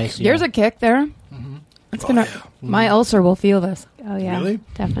after kick. spice. Yeah. There's a kick there. It's gonna. My ulcer will feel this. Oh, yeah. Really?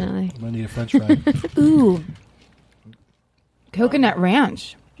 Definitely. I need a French fry. Ooh. Coconut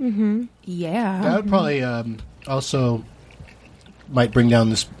ranch. Mm-hmm. Yeah. That would probably also might bring down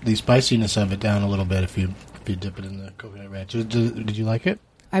the spiciness of it down a little bit if you dip it in the coconut ranch. Did you like it?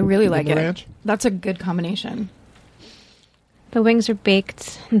 I really like the it. ranch? That's a good combination. The wings are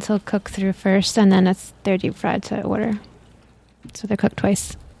baked until cooked through first, and then they're deep fried to order. So they're cooked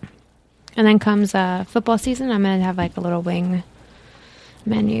twice. And then comes football season. I'm going to have like a little wing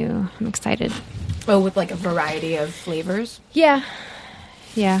menu. I'm excited. Oh, with like a variety of flavors. Yeah.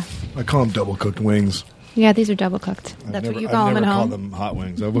 Yeah. I call them double cooked wings. Yeah, these are double cooked. That's what you call them I've at never home? called them hot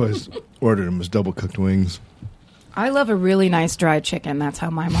wings. I've always ordered them as double cooked wings. I love a really nice dried chicken. That's how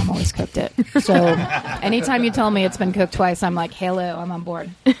my mom always cooked it. So anytime you tell me it's been cooked twice, I'm like, hello, I'm on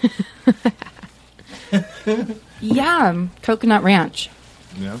board. Yeah, coconut ranch.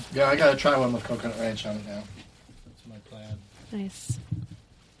 Yeah. Yeah, I gotta try one with coconut ranch on it now. That's my plan. Nice.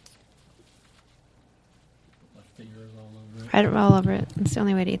 My fingers all over it. Right all over it. It's the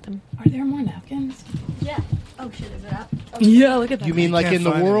only way to eat them. Are there more napkins? Yeah. Oh shit, is it up? Yeah, look at that. You mean like can't in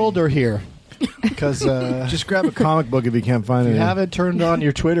the find world or here? Because Just grab a comic book if you can't find it. you haven't turned on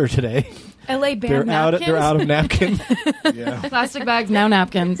your Twitter today. LA banned They're napkins? out of napkins. Yeah. Plastic bags, now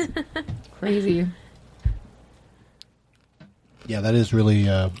napkins. Crazy. Yeah, that is really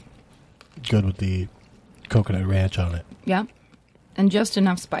good with the coconut ranch on it. Yeah. And just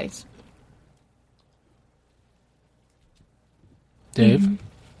enough spice. Dave?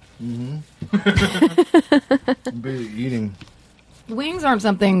 I'm busy eating. Wings aren't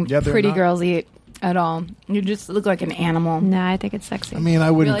something Yeah, they're pretty not. girls eat at all. You just look like an animal. No, I think it's sexy. I mean,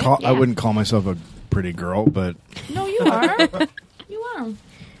 I wouldn't Really? Yeah. call myself a pretty girl, but No, you are. You are.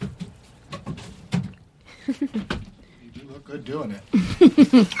 You do look good doing it.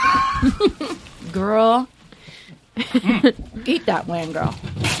 Girl. Eat that wing, girl.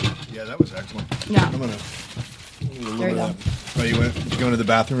 yeah, that was excellent. Yeah. I'm gonna. There you go. Oh, you go into the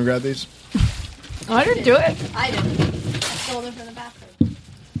bathroom and grab these? I didn't do it. I did. I stole them from the bathroom.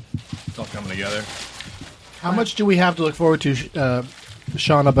 It's all coming together. How much do we have to look forward to,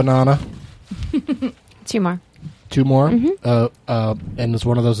 Shauna Banana? 2 more. 2 more? And is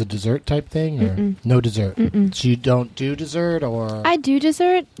one of those a dessert type thing? Or no dessert? So you don't do dessert or... I do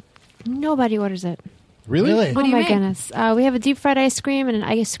dessert. Nobody orders it. Really? What do you my make? goodness. We have a deep fried ice cream and an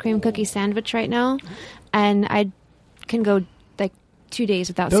ice cream cookie sandwich right now. And I can go like 2 days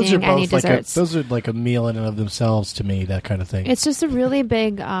without Those are seeing any both like desserts. those are like a meal in and of themselves to me, that kind of thing. It's just a really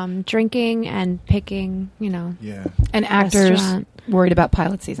big drinking and picking, Yeah. And actors Restaurant. worried about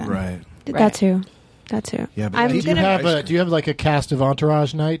pilot season. Right. That too. That too. Yeah, but I'm do you do you gonna. have like a cast of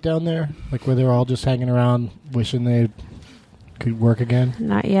Entourage night down there? Like where they're all just hanging around wishing they could work again?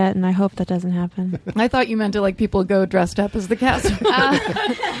 Not yet, and I hope that doesn't happen. I thought you meant to like people go dressed up as the cast.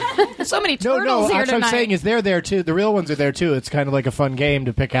 So many turtles here that's what tonight. I'm saying is they're there too. The real ones are there too. It's kind of like a fun game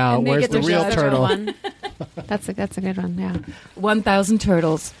to pick out And they where's get the to real judge turtle. One. That's a good one. Yeah, 1,000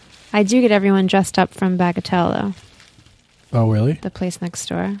 turtles. I do get everyone dressed up from Bagatelle though. Oh, really? The place next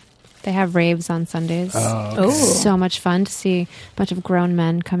door. They have raves on Sundays. Oh. So much fun to see a bunch of grown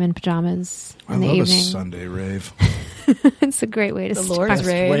men come in pajamas I in the love evening. a Sunday rave. It's a great way to The start. Lord's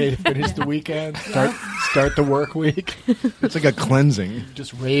rave. Way to finish the weekend. Start the work week. It's like a cleansing.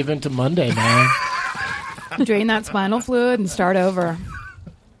 Just rave into Monday, man. Drain that spinal fluid and start over.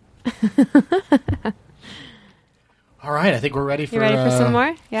 All right, I think we're ready for. You ready for some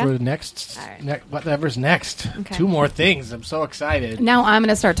more? Yeah. For the next, All right. whatever's next. Okay. 2 more things. I'm so excited. Now I'm going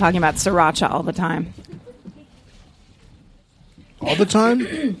to start talking about sriracha all the time. All the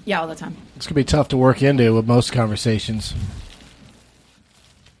time? Yeah, all the time. It's gonna be tough to work into with most conversations.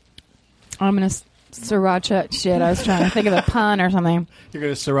 I'm going to sriracha. Shit, I was trying to think of a pun or something. You're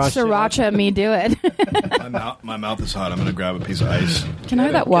gonna sriracha. Sriracha me do it. My mouth is hot. I'm going to grab a piece of ice. Can I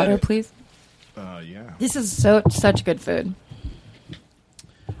have that water, please? Yeah. This is such good food.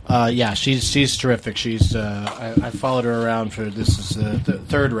 Yeah, she's terrific. She's I followed her around for this is the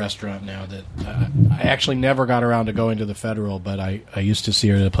third restaurant now that I actually never got around to going to the Federal, but I used to see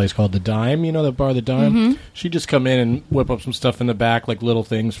her at a place called the Dime. You know the bar, the Dime. She'd just come in and whip up some stuff in the back, like little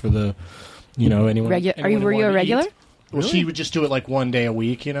things for the anyone. Were you a regular? Well, she would just do it like one day a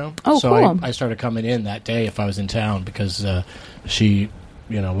week, Oh, so cool. I started coming in that day if I was in town because she.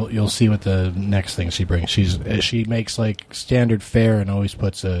 You'll see what the next thing she brings. She makes like standard fare and always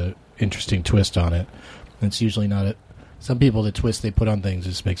puts a interesting twist on it. It's usually not some people the twist they put on things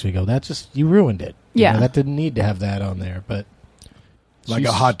just makes me go, that just you ruined it. Yeah, that didn't need to have that on there. But Like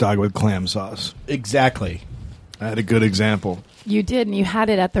a hot dog with clam sauce. Exactly. I had a good example. You did, and you had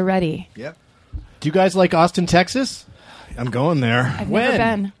it at the ready. Yep. Do you guys like Austin, Texas? I'm going there. I've When? never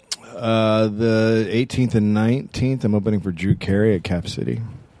been. The 18th and 19th, I'm opening for Drew Carey at Cap City.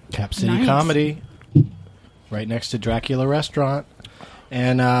 Cap City Nice. Comedy, right next to Dracula Restaurant.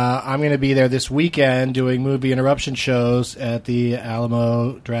 And I'm going to be there this weekend doing movie interruption shows at the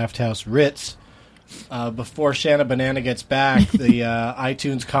Alamo Drafthouse Ritz. Before Shanna Banana gets back, the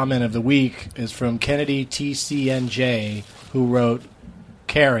iTunes comment of the week is from Kennedy TCNJ, who wrote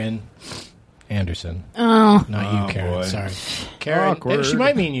Karen Anderson. Oh, Not you, Karen. boy. Sorry. Karen. Awkward. She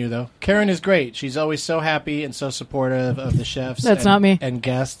might mean you, though. Karen is great. She's always so happy and so supportive of the chefs. That's not me. And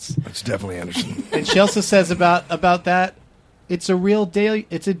guests. It's definitely Anderson. And she also says about that, it's a real day.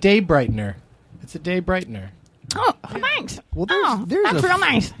 It's a day brightener. It's a day brightener. oh, thanks. Well, There's a- real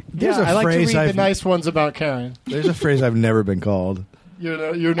nice. There's I a like to phrase read the I've nice ones about Karen. there's a phrase I've never been called. You're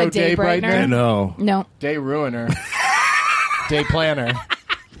no A day brightener? I know. No, Day ruiner. Day planner.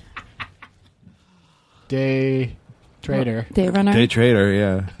 Day trader. day runner. Day trader,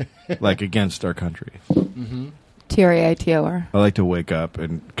 yeah. Like against our country. TRAITOR. I like to wake up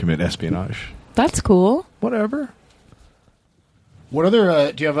and commit espionage. That's cool. Whatever. What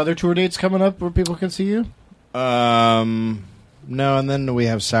other? Do you have other tour dates coming up where people can see you? No, and then we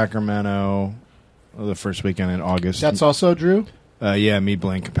have Sacramento the first weekend in August. That's also Drew. yeah, me,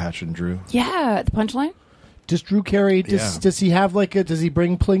 Blank, Patch, and Drew. Yeah, the punchline. Does Drew carry? Yeah. Does he have like a? Does he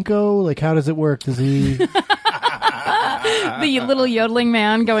bring Plinko? Like, how does it work? Does he? The little yodeling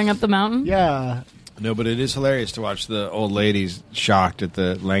man going up the mountain. Yeah. No, but it is hilarious to watch the old ladies shocked at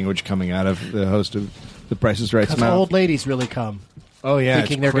the language coming out of the host of The Price is Right's Because mouth. old ladies really come, Oh yeah,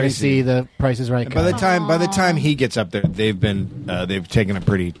 thinking it's they're going to crazy. see the Price is Right. And by the guy. time he gets up there, they've taken a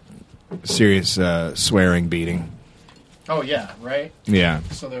pretty serious swearing beating. Oh yeah, right. Yeah,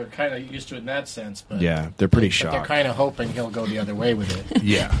 So they're kind of used to it in that sense, but yeah, they're pretty but they're shocked. kind of hoping he'll go the other way with it.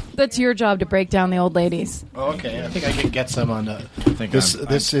 Yeah, That's your job to break down the old ladies. Oh, okay, I think I can get some on the. I think This I'm-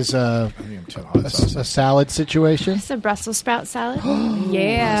 this is I think I'm too hot sauce. a salad situation. It's a Brussels sprout salad.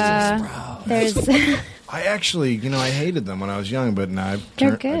 Yeah. There's I actually, I hated them when I was young, but now I've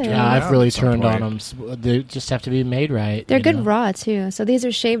They're turned. good. Yeah, I've really turned on them. They just have to be made right. they're you good know? raw too. So these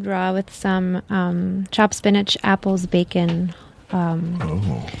are shaved raw with some chopped spinach, apples, bacon,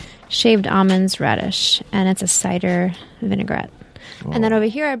 shaved almonds, radish, and it's a cider vinaigrette. And then over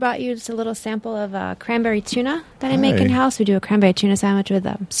here, I brought you just a little sample of cranberry tuna that I make in Hey. house. We do a cranberry tuna sandwich with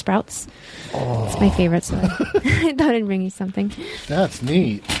sprouts. It's my favorite, so I thought I'd bring you something. That's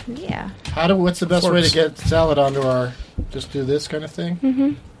neat. Yeah. What's the best way Works. to get salad onto our? Just do this kind of thing.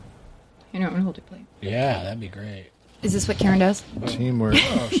 Mm-hmm. You know, I'm gonna hold your plate. Yeah, that'd be great. Is this what Karen does? Teamwork.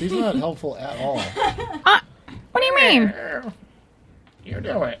 Oh, she's not helpful at all. What do you mean? You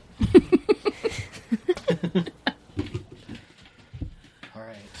do it. All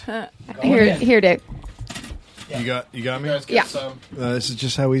right. Here, Dick. You got me. You guys get Yeah. some. This is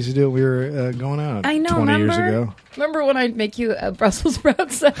just how we used to do it. We were going out. I know, 20 years remember? ago. Remember when I'd make you a Brussels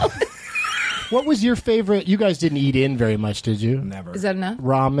sprout salad? What was your favorite? You guys didn't eat in very much, did you? Never. Is that enough?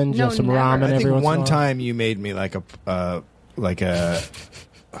 Ramen, No, just some never. ramen I every think once one in a while? time you made me like a oh,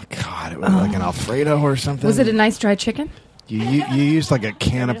 God, it was like an Alfredo or something. Was it a nice dry chicken? You used like a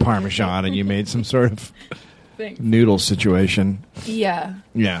can of Parmesan and you made some sort of noodle situation. Yeah.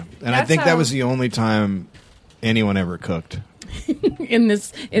 Yeah, and I That's think how- that was the only time anyone ever cooked In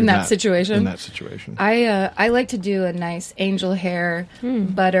that situation. In that situation. I like to do a nice angel hair,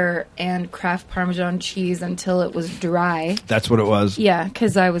 butter, and Kraft Parmesan cheese until it was dry. That's what it was. Yeah,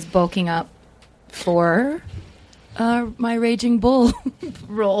 because I was bulking up for my Raging Bull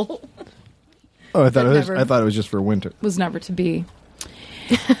role. Oh, I thought But it was just for winter. Was never to be.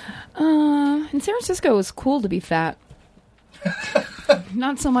 In San Francisco, it was cool to be fat.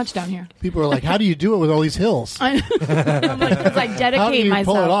 Not so much down here. People are like, "How do you do it with all these hills?" I'm like, because I dedicate How do you myself.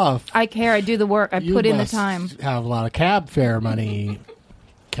 pull it off? I care. I do the work. I You put in the must time. Have a lot of cab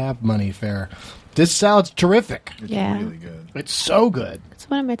money fare. This salad's terrific. It's Yeah. really good. It's so good. It's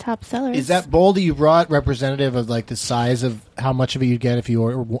one of my top sellers. Is that bowl that you brought representative of like the size of how much of it you get if you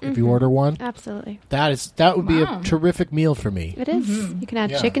order one? Absolutely. That would be Wow. a terrific meal for me. It is. You can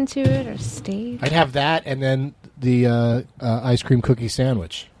add Yeah. chicken to it or steak. I'd have that and then the ice cream cookie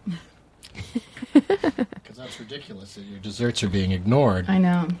sandwich. Because that's ridiculous that your desserts are being ignored. I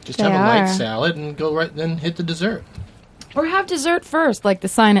know. Just They have a light are. salad and go right then hit the dessert. Or have dessert first, like the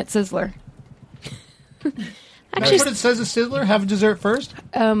sign at Sizzler. That's what it says at Sizzler. Have dessert first.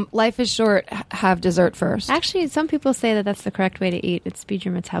 Life is short. Have dessert first. Actually, some people say that that's the correct way to eat. It's speed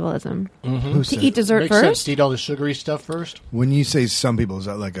your metabolism. Who To said eat dessert Makes sense first. to eat all the sugary stuff first. When you say some people, is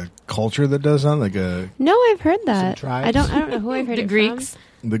that like a culture that does that? Like No, I've heard that. tribes? I don't know who I've heard The it Greeks.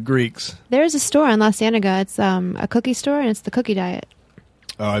 the Greeks? from. There's a store in La Cienega. It's a cookie store, and it's the cookie diet.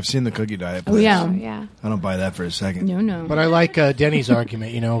 Oh, I've seen the cookie diet. Oh place. yeah. So, yeah. I don't buy that for a second. No. But I like Denny's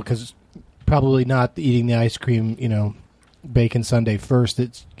argument, because probably not eating the ice cream, bacon sundae first.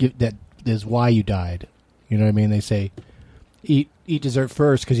 That is why you died. You know what I mean? They say eat dessert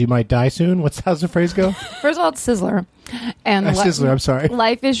first because you might die soon. How's the phrase go? First of all, it's Sizzler, and Sizzler. I'm sorry.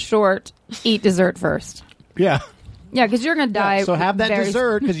 Life is short. Eat dessert first. Yeah. Yeah, because you're gonna die. So have that very-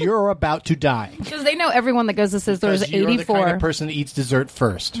 dessert because you're about to die. Because they know everyone that goes to Sizzler is Because you're 84. the kind of person that eats dessert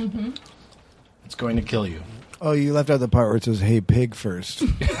 1st. It's going to kill you. Oh, you left out the part where it says, "Hey, pig," first.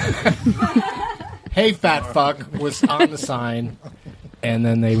 Hey, fat fuck was on the sign, and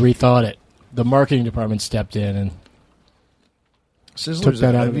then they rethought it. The marketing department stepped in and Sizzler's Took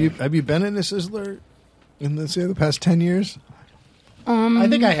that out of have you been in a Sizzler in the past 10 years? I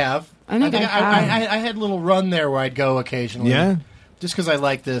think I have. I think I have. I had a little run there where I'd go occasionally. Yeah. Just because I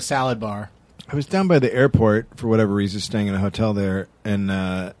like the salad bar. I was down by the airport for whatever reason, staying in a hotel there, and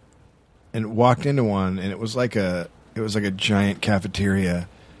walked into one, and it was like a giant cafeteria,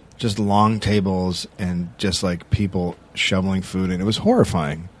 just long tables and just like people shoveling food, and it was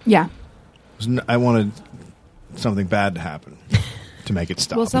horrifying. Yeah. I wanted something bad to happen to make it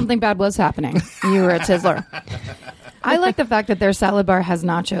stop. Well, something bad was happening. You were at Sizzler. I like the fact that their salad bar has a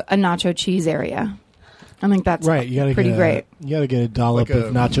nacho cheese area. I think that's Right, you gotta pretty great. You got to get a dollop Like a-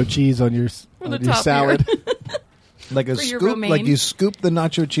 of nacho cheese on your the on your top salad. like a for your scoop, romaine. like you scoop the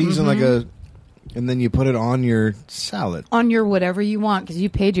nacho cheese and then you put it on your salad. On your whatever you want because you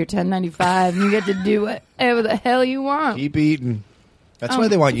paid your $10.95 and you get to do whatever the hell you want. Keep eating. That's why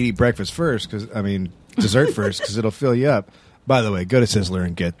they want you to eat breakfast first, dessert first, because it'll fill you up. By the way, go to Sizzler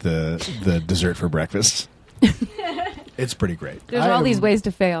and get the dessert for breakfast. It's pretty great. There's all these ways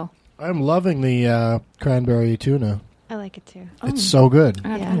to fail. I'm loving the cranberry tuna. I like it too. It's so good.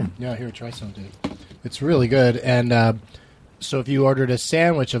 Yeah. Yeah, here, try some, dude. It's really good. And so if you ordered a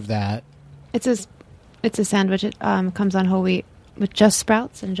sandwich of that, It's a sandwich. It comes on whole wheat with just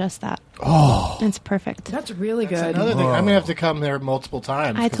sprouts and just that. Oh, And it's perfect. That's really that's good. another thing. I'm going to have to come there multiple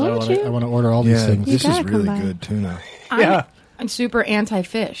times. I 'cause told you. I want to order all these yeah, things. this You is gotta really come by. good tuna. I'm super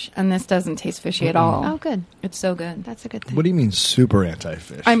anti-fish, and this doesn't taste fishy at all. Oh, good. It's so good. That's a good thing. What do you mean super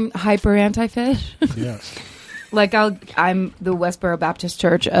anti-fish? I'm hyper anti-fish. Yeah. Like I'm the Westboro Baptist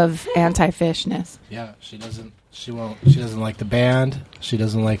Church of anti-fishness. Yeah, she doesn't like the band. She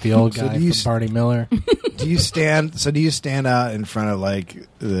doesn't like the old So guy do you from Barney Miller. Do you stand out in front of like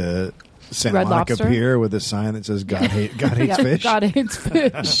the Santa Red Monica Lobster? Pier with a sign that says God hates Yeah, fish"? God hates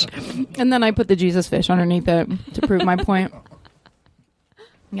fish. And then I put the Jesus fish underneath it to prove my point.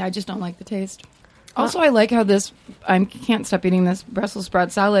 Yeah, I just don't like the taste. Also, I like how I can't stop eating this Brussels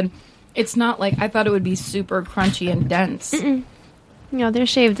sprout salad. It's not like, I thought it would be super crunchy and dense. No, they're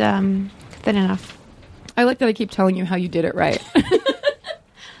shaved thin enough. I like that I keep telling you how you did it right.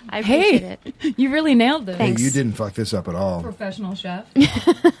 I appreciate Hey, it. you really nailed this. Hey, Thanks. you didn't fuck this up at all. Professional chef.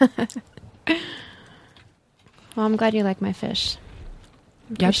 Well, I'm glad you like my fish.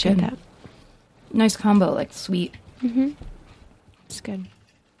 Yeah, Appreciate good. that. Nice combo, like sweet It's good.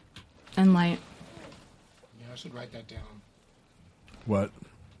 and light. Yeah, I should write that down. What?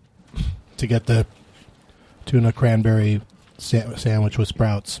 To get the tuna cranberry sandwich with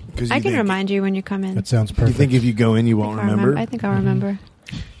sprouts. Because I can remind you when you come in. That sounds You perfect. think if you go in, you won't I'll remember? I think I'll remember.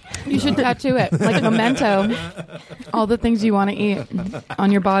 You should tattoo it like a memento. All the things you want to eat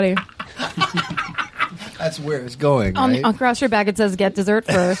on your body. That's where it's going, On, right? across your back it says "Get dessert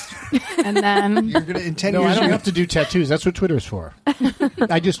first," and then You're gonna in 10 No, years. I don't you're have to do tattoos. That's what Twitter's for.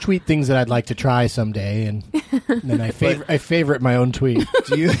 I just tweet things that I'd like to try someday, and then I favorite my own tweet.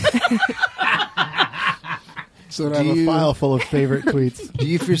 Do you So that I Do have you- a file full of favorite tweets. do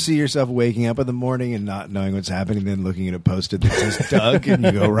you foresee yourself waking up in the morning and not knowing what's happening, then looking at a post-it that says Doug, and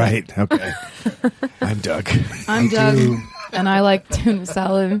you go, right, okay, I'm Doug. I'm Doug. and I like tuna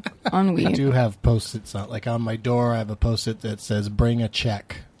salad on I wheat. do have post-its on, like on my door. I have a post-it that says "Bring a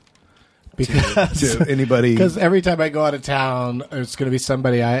check," because To anybody. because every time I go out of town, it's going to be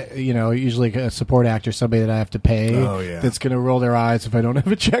somebody usually a support actor, somebody that I have to pay. Oh, yeah. That's going to roll their eyes if I don't have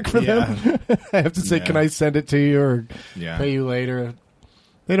a check for them. I have to say, Yeah. "Can I send it to you or Yeah. pay you later?"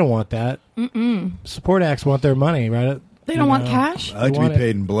 They don't want that. Support acts want their money, right? They don't want cash. I like to want be it.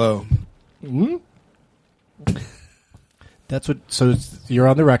 paid in blow. That's what. So you're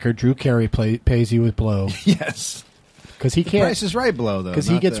on the record. Drew Carey pays you with blow Yes. because he Price can't. is Right blow, though. Because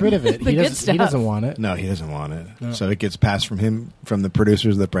he not gets the- rid of it. The He good doesn't. He stuff. doesn't want it. No, he doesn't want it. No. So it gets passed from him, from the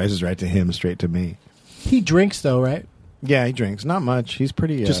producers of The Price is Right to him, straight to me. He drinks though, right? Yeah, he drinks. Not much. He's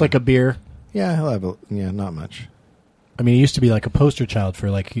pretty... Just like a beer. Yeah, he'll have not much. I mean, he used to be like a poster child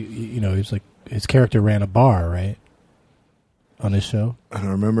for like he was like his character ran a bar, right? On his show. I don't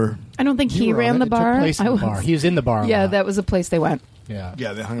remember. I don't think You he were on ran it. the It bar. took place in I the was. bar. He was in the bar. a Yeah, lot. that was the place they went. Yeah.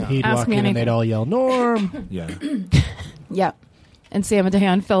 Yeah, they hung out. He'd Ask walk me in and anything. they'd all yell, "Norm!" Yeah. Yeah. And Sam and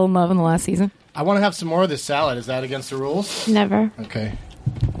Diane fell in love in the last season. I want to have some more of this salad. Is that against the rules? Never. Okay.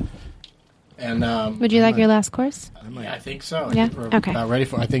 And Would you like your last course? yeah, I think so. I Yeah? think we're Okay. about ready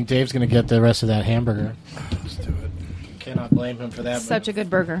for. I think Dave's going to get the rest of that hamburger. Let's do it. Cannot blame him for that. Such a good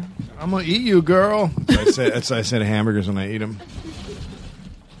burger. I'm going to eat you, girl. That's what I say to hamburgers when I eat them.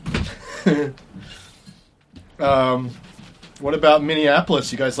 What about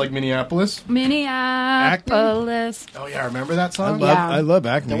Minneapolis? You guys like Minneapolis? Minneapolis. Oh yeah, remember that song? I love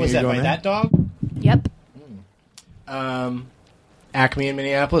Acme. That was You that going by there? that dog? Yep. Acme in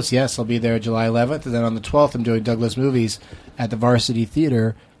Minneapolis. Yes, I'll be there July 11th, and then on the 12th, I'm doing Douglas Movies at the Varsity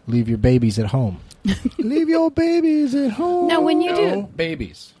Theater. Leave your babies at home. Leave your babies at home. Now, when you No do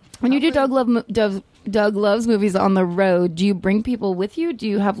babies. Doug Loves Movies on the road, do you bring people with you? Do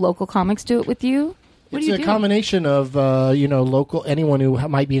you have local comics do it with you? What It's do you a do? combination of local anyone who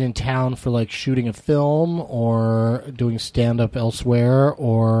might be in town for like shooting a film or doing stand up elsewhere,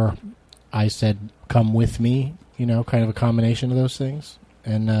 or I said come with me. Kind of a combination of those things.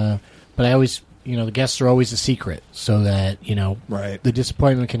 And but I always, the guests are always a secret, so that Right. the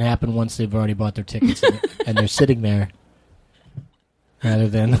disappointment can happen once they've already bought their tickets and they're sitting there, rather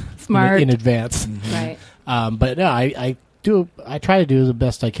than Smart. in advance. Right. But no, I try to do the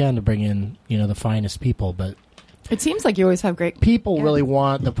best I can to bring in the finest people, but It seems like you always have great. people Yeah. really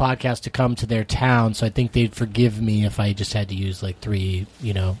want the podcast to come to their town, so I think they'd forgive me if I just had to use like 3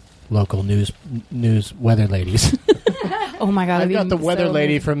 local news weather ladies. Oh my god! I've got been the weather so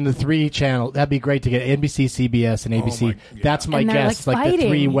lady amazing. from the 3 channel. That'd be great to get NBC, CBS, and ABC. my- yeah. That's my And they're, guess. like, Like the 3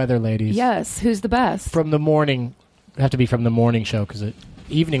 fighting. weather ladies. Yes, who's the best? From the morning. Have to be from the morning show because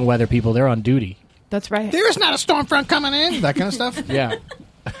evening weather people, they're on duty. That's right. There's not a storm front coming in. That kind of stuff. Yeah.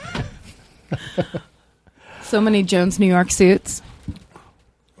 So many Jones New York suits.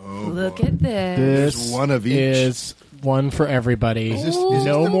 Look at this. This one of each. is one for everybody. Is this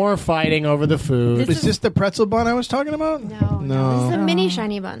no more fighting over the food. This Is this the pretzel bun I was talking about? No. This is a mini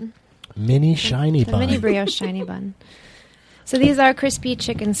shiny bun. Mini shiny The mini bun. brioche shiny bun. So these are crispy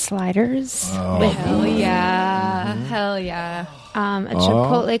chicken sliders Oh. with Hell yeah! Hell yeah! a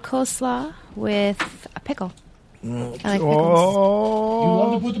chipotle coleslaw with a pickle. I like pickles. Oh. You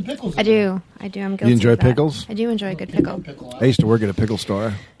love to put the pickles in. I do. I'm guilty. enjoy of that. pickles? I do enjoy a good pickle. I used to work at a pickle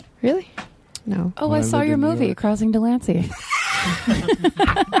store. Really? No. Oh, When I I saw lived your in New movie, York. Crossing Delancey. Wait,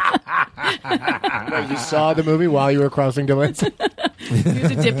 you saw the movie while you were crossing Delancey? You used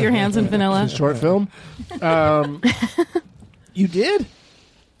to dip your hands in vanilla. Short film? You did?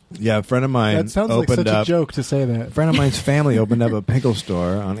 Yeah, a friend of mine That sounds like opened such up. a joke to say that. A friend of mine's family opened up a pickle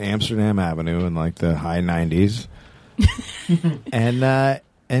store on Amsterdam Avenue in like the high 90s.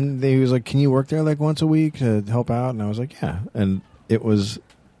 And he was like, "Can you work there like once a week to help out?" And I was like, "Yeah." And it was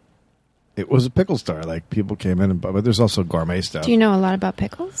a pickle store. Like people came in, but there's also gourmet stuff. Do you know a lot about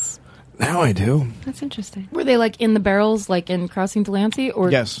pickles? Now I do. That's interesting. Were they like in the barrels, like in Crossing Delancey, or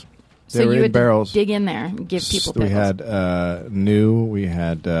Yes, So they were you in would barrels. dig in there and give people We pickles. had new. We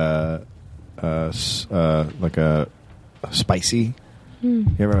had like a spicy. You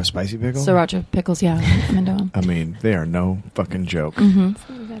ever have a spicy pickle? Sriracha pickles. Yeah, I'm into them. I mean, they are no fucking joke. That's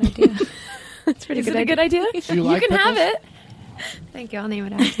not a bad idea. That's pretty Is good it a good idea? you like can have pickles? it. Thank you. I'll name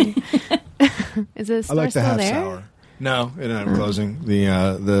it after you. Is the I store like to still have there? sour. No, it ended up closing.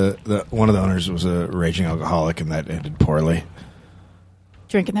 The one of the owners was a raging alcoholic, and that ended poorly.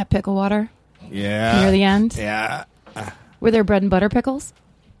 Drinking that pickle water Yeah. near the end. Yeah. Were there bread and butter pickles?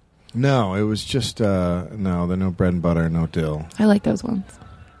 No, it was just no. There no bread and butter, no dill. I like those ones.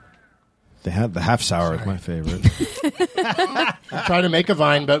 They have the half sour is my favorite. I'm trying to make a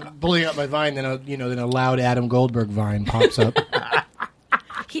vine, but pulling up my vine, then a loud Adam Goldberg vine pops up.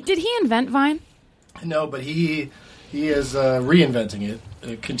 Did he invent Vine? No, but he is reinventing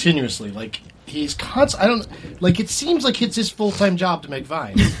it continuously. Like he's I don't like. It seems like it's his full-time job to make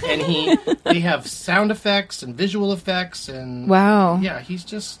vines, and they have sound effects and visual effects and Wow. Yeah,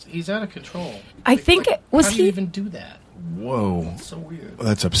 he's out of control. I think how do you even do that? Whoa. It's so weird.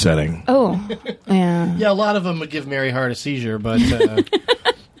 That's upsetting. Oh, yeah. Yeah, a lot of them would give Mary Hart a seizure, but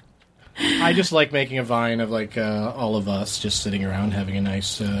I just like making a vine of like all of us just sitting around having a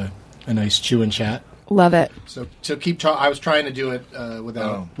nice chew and chat. Love it. So I was trying to do it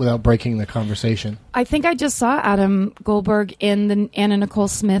without breaking the conversation. I think I just saw Adam Goldberg in the Anna Nicole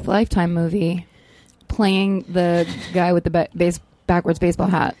Smith Lifetime movie playing the guy with the backwards baseball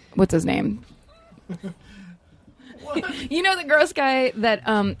hat. What's his name? You know the gross guy that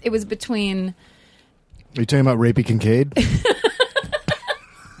it was between. Are you talking about Rapey Kincaid?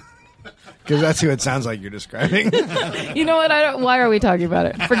 Because that's who it sounds like you're describing. You know what? Why are we talking about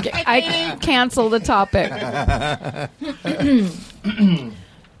it? I cancel the topic.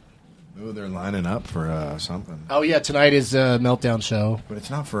 Oh, they're lining up for something. Oh yeah, tonight is a Meltdown show But it's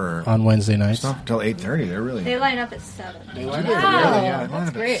not for... on Wednesday nights. It's not until 8:30. They're really... They line up at 7. That's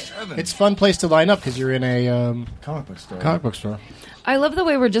great. It's a fun place to line up because you're in a comic book store. comic book store. I love the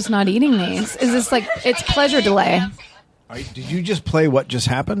way we're just not eating these. Is this like it's pleasure delay? Did you just play what just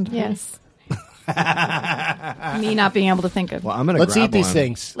happened? Yes. Me not being able to think of. Well, I'm going to Let's grab eat these one.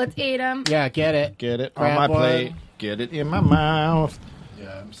 things. Let's eat them. Yeah, get it. Get it Grab on my one. plate. Get it in my mouth.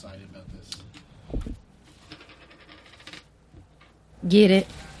 Yeah, I'm excited about this. Get it.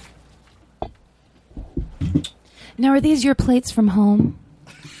 Now, are these your plates from home?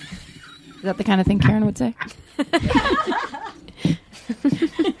 Is that the kind of thing Karen would say?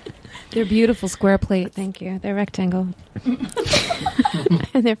 They're beautiful square plates. Thank you. They're rectangle.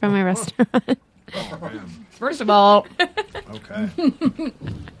 And they're from my restaurant. First of all, Okay.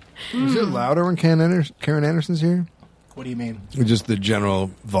 Is it louder when Karen Anderson's here? What do you mean? Or just the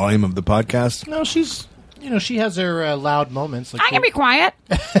general volume of the podcast? No, she has her loud moments. Like I can be quiet.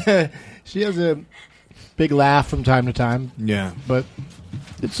 she has a big laugh from time to time, Yeah. but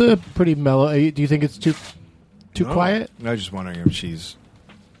it's a pretty mellow. Do you think it's too No. quiet? I was just wondering if she's...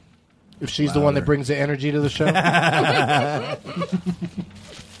 If she's the one that Louder. brings the energy to the show?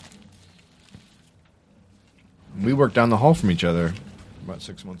 We worked down the hall from each other about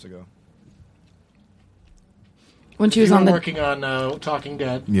 6 months ago. When she was You on were the working on Talking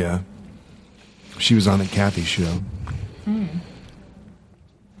Dead. Yeah. She was on the Kathy show.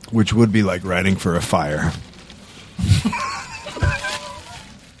 Which would be like writing for a fire.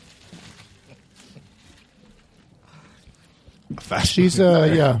 She's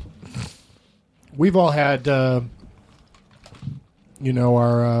yeah. We've all had our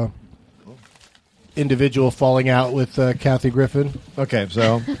individual falling out with Kathy Griffin. Okay,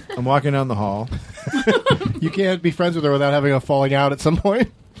 so I'm walking down the hall. You can't be friends with her without having a falling out at some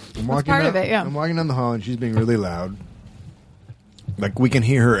point. I'm walking part down, of it, yeah. I'm walking down the hall and she's being really loud. Like we can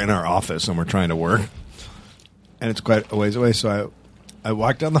hear her in our office and we're trying to work. And it's quite a ways away, so I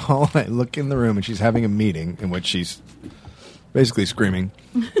walk down the hall and I look in the room and she's having a meeting in which she's basically screaming.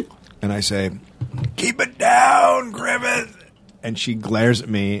 And I say, "Keep it down, Griffith!" And she glares at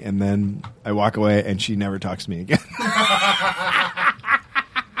me, and then I walk away, and she never talks to me again.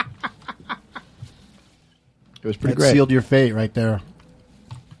 It was pretty That great. sealed your fate right there.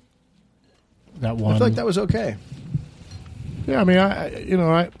 That one. I feel like that was okay. Yeah, I mean,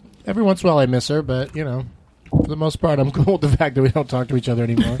 I every once in a while I miss her, but for the most part, I'm cool with the fact that we don't talk to each other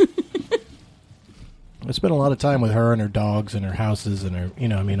anymore. I spent a lot of time with her and her dogs and her houses and her.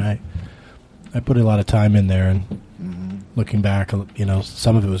 I put a lot of time in there, and looking back,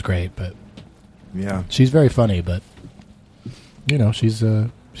 some of it was great, but Yeah. she's very funny. But she's a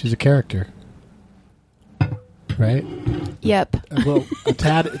character, right? Yep. A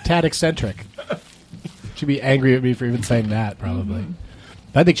tad eccentric. She'd be angry at me for even saying that, probably.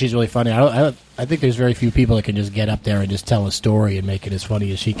 But I think she's really funny. I think there's very few people that can just get up there and just tell a story and make it as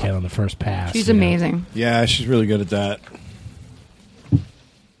funny as she can on the first pass. She's amazing. Yeah, she's really good at that.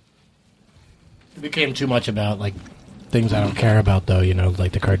 It became too much about like things I don't care about, though.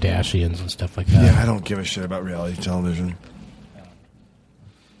 Like the Kardashians and stuff like that. Yeah, I don't give a shit about reality television.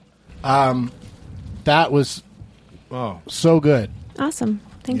 That was Oh, so good. Awesome.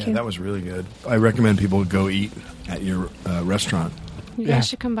 Thank you. that was really good. I recommend people go eat at your restaurant. You Yeah. guys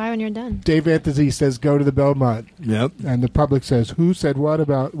should come by when you're done. Dave Anthony says, "Go to the Belmont," Yep. and the public says, "Who said what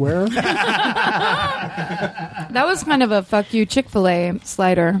about where?" That was kind of a fuck you Chick-fil-A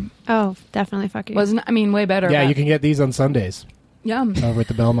slider, Oh, definitely fuck you. wasn't it? I mean, way better. Yeah, but- you can get these on Sundays Yum. over at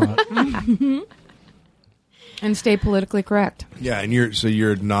the Belmont. And stay politically correct. Yeah, and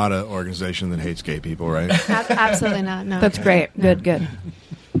you're not an organization that hates gay people, right? Absolutely not. No. That's great. Good, good.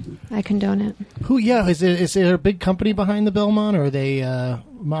 I condone it. Who? Yeah, is there a big company behind the Belmont, or are they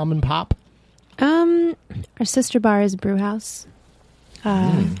mom and pop? Our sister bar is Brew House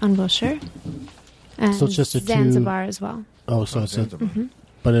on Wilshire. And So it's just a two- Zanzibar as well. Oh, so it's a, Mm-hmm.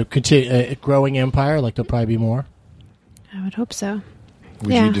 but a growing empire. Like there'll probably be more. I would hope so.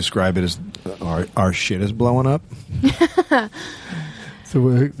 Would Yeah. you describe it as our shit is blowing up?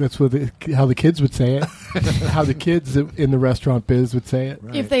 So that's what how the kids would say it. How the kids in the restaurant biz would say it.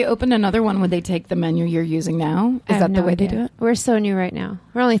 If they opened another one, would they take the menu you're using now? I Is have that the no way idea. they do it? We're so new right now.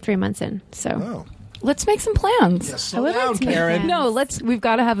 We're only 3 months in, so Oh. Let's make some plans. Slow would like down, to make Karen. plans. No, we've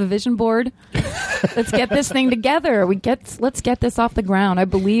got to have a vision board. Let's get this thing together. Let's get this off the ground. I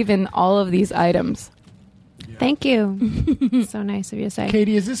believe in all of these items. thank you. So nice of you to say.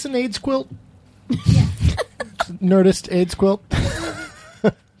 Katie, is this an AIDS quilt? Nerdist AIDS quilt.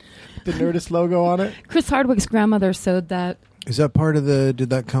 The Nerdist logo on it. Chris Hardwick's grandmother sewed that. Is that part of the?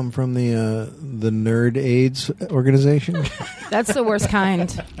 Did that come from the Nerd AIDS organization? That's the worst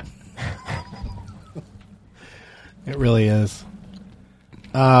kind. It really is.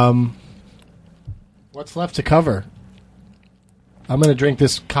 What's left to cover? I'm going to drink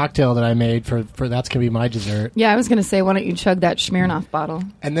this cocktail that I made for that's going to be my dessert. Yeah, I was going to say, why don't you chug that Smirnoff bottle?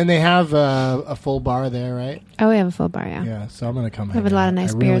 And then they have a full bar there, right? Oh, we have a full bar, yeah. Yeah, so I'm going to come We have hang a lot out. of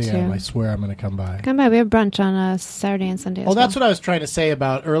nice I beer, really am. too. I swear I'm going to come by. Come by. We have brunch on Saturday and Sunday. Well, that's what I was trying to say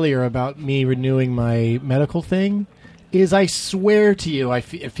about earlier about me renewing my medical thing. Is I swear to you, it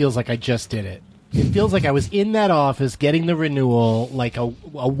feels like I just did it. It feels like I was in that office getting the renewal like a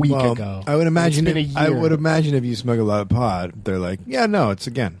week ago. I would imagine. It's been a year. I would imagine if you smoke a lot of pot, they're like, yeah, no, it's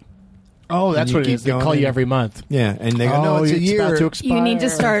again. Oh, that's you what it keep is. They going call you and- every month. Yeah, and they go, no, it's a year. about to expire. You need to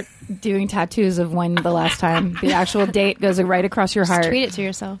start doing tattoos of when the last time the actual date goes right across your heart. Just tweet it to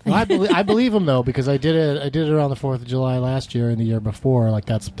yourself. Well, I believe him though because I did it. I did it around the 4th of July last year and the year before. Like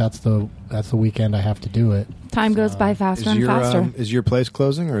that's the weekend I have to do it. Time goes by faster and faster. Is your place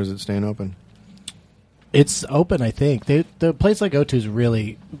closing or is it staying open? It's open, I think. The place I go to is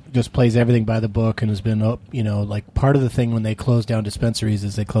really just plays everything by the book and has been, like part of the thing when they close down dispensaries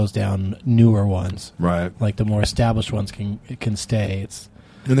is they close down newer ones. Right. Like the more established ones can stay.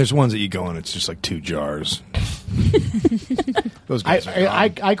 And there's ones that you go in, it's just like 2 jars. Those guys are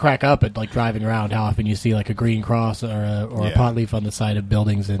gone. I crack up at like driving around how often you see like a green cross or a Yeah. pot leaf on the side of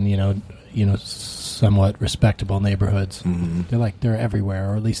buildings in somewhat respectable neighborhoods. Mm-hmm. They're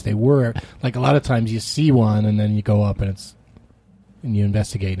everywhere, or at least they were. Like a lot of times you see one and then you go up and you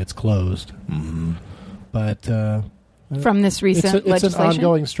investigate and it's closed. Mm-hmm. But From this recent it's an legislation?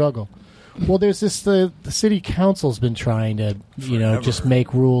 ongoing struggle. Well, there's this the city council's been trying to just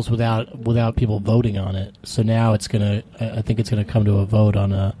make rules without people voting on it. So now it's gonna I think it's gonna come to a vote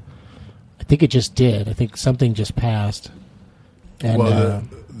on I think it just did. I think something just passed. And Well,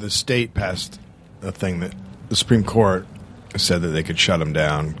 the state passed a thing that the Supreme Court said that they could shut them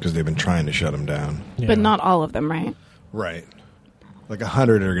down because they've been trying to shut them down. yeah. But not all of them, right? Right. Like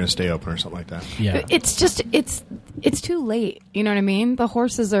 100 are going to stay open or something like that. Yeah. It's just it's too late. You know what I mean? The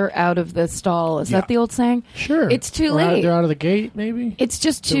horses are out of the stall. Is Yeah. that the old saying? Sure. It's too Or late. They're out of the gate, maybe. It's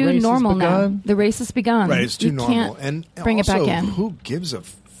just The too race has normal now. begun. The race has begun. Right, it's too You normal. can't And bring it also, back in. who gives a...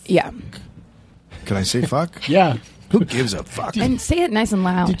 Yeah. Can I say fuck? Yeah. Who gives a fuck? And say it nice and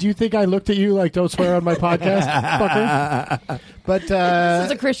loud. Did you think I looked at you like don't swear on my podcast, fucker? But This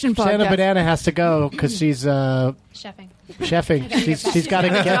is a Christian Shanna podcast. Banana has to go because she's Chefing. chefing. She's got to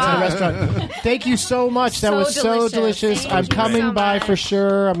get to the restaurant. Thank you so much. That So was so delicious. delicious. Thank I'm you coming so by much. for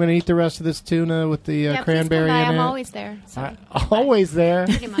sure. I'm going to eat the rest of this tuna with the Yeah, cranberry please come by. in I'm it. always there. So. Always there.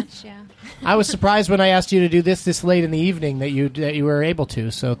 Pretty much, yeah. I was surprised when I asked you to do this late in the evening that you were able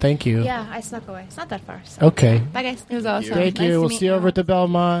to. So thank you. Yeah, I snuck away. It's not that far. So. Okay. Bye, guys. It was awesome. Thank Nice you. to We'll meet see you over at the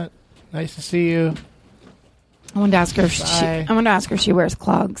Belmont. Nice to see you. I wanted to ask her if she wears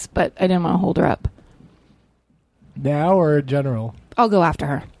clogs, but I didn't want to hold her up. Now or in general? I'll go after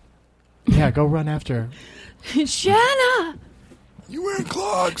her. Yeah, go run after her. Shanna! You wearing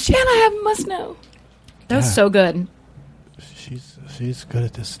clogs? Shanna must know. That was Yeah. so good. She's good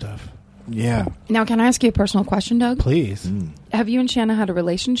at this stuff. Yeah. Now, can I ask you a personal question, Doug? Please. Have you and Shanna had a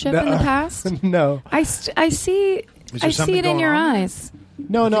relationship in the past? No. I see there something it in going your on? eyes.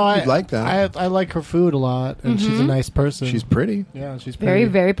 No, think I you'd like that. I like her food a lot, and she's a nice person. She's pretty. yeah, she's Very,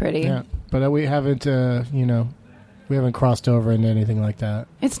 pretty. very pretty. Yeah, but we haven't, We haven't crossed over into anything like that.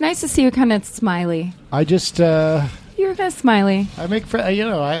 It's nice to see you kind of smiley. I just You're kind of smiley. I make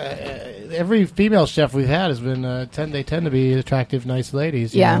every female chef we've had has been they tend to be attractive, nice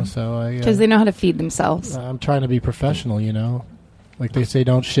ladies. You know? So because they know how to feed themselves. I'm trying to be professional. Like they say,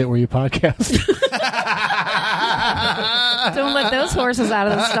 don't shit where you podcast. Don't let those horses out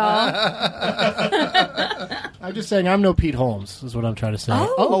of the stall. I'm just saying I'm no Pete Holmes, is what I'm trying to say.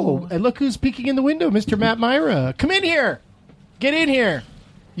 Oh. And look who's peeking in the window, Mr. Matt Myra. Come in here. Get in here.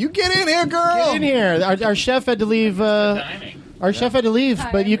 You get in here, girl. Get in here. Our chef had to leave. Our chef had to leave,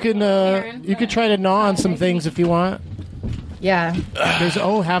 but you can try to gnaw on some things if you want. Yeah.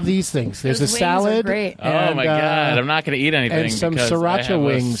 Have these things. There's Those a wings salad. are great. Oh my god! I'm not going to eat anything and some because sriracha I have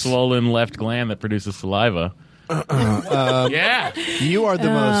wings. a swollen left gland that produces saliva. Yeah, You are the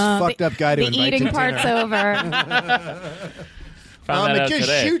most fucked up guy to The invite eating to part's dinner. over. found that It out just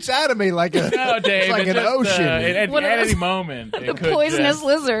today. shoots out of me like a No, Dave, it's like it an just, ocean. At What any else? moment, it The could poisonous just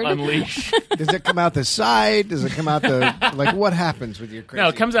lizard. unleash. Does it come out the side? Does it come out the like? What happens with your crazy? No,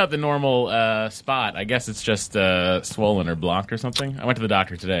 it comes out the normal spot. I guess it's just swollen or blocked or something. I went to the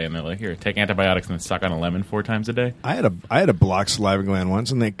doctor today, and they're like, "Here, take antibiotics and then suck on a lemon 4 times a day." I had a blocked saliva gland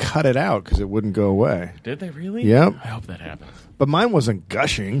once, and they cut it out because it wouldn't go away. Did they really? Yep. I hope that happens. But mine wasn't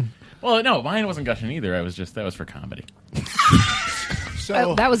gushing. Well, no, mine wasn't gushing either. That was for comedy.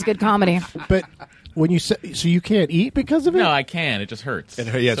 So, That was good comedy. But when you say so, you can't eat because of it. No, I can. It just hurts. It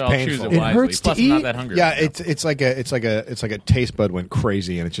hurt- yeah, it's so I'll choose painful. it It wisely. hurts to Plus, I'm not eat? that hungry. yeah, right now. it's like a taste bud went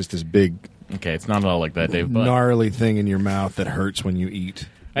crazy, and it's just this big Okay, it's not at all like that, Dave. But gnarly thing in your mouth that hurts when you eat.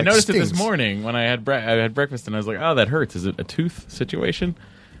 I noticed it this stings. morning when I had breakfast, and I was like, "Oh, that hurts. Is it a tooth situation?"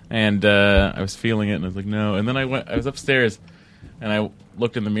 And I was feeling it, and I was like, "No." And then I was upstairs, and I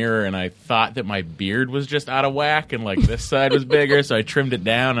looked in the mirror, and I thought that my beard was just out of whack, and like this side was bigger, so I trimmed it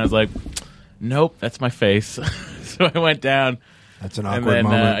down. And I was like, "Nope, that's my face." So I went down. That's an And awkward then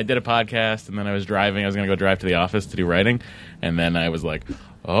moment. I did a podcast, and then I was driving. I was going to go drive to the office to do writing, and then I was like,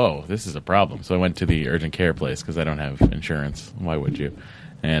 "Oh, this is a problem." So I went to the urgent care place because I don't have insurance. Why would you?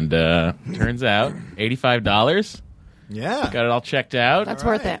 And turns out $85. yeah. Got it all checked out. That's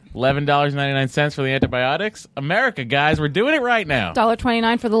worth it. $11.99 for the antibiotics. America, guys, we're doing it right now.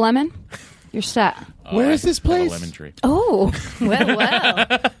 $1.29 for the lemon. You're set. Where is I this have a place? Lemon tree. Oh,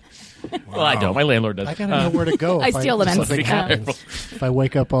 well. Well, I don't. My landlord does. I gotta know where to go. I if steal them something and- happens. If I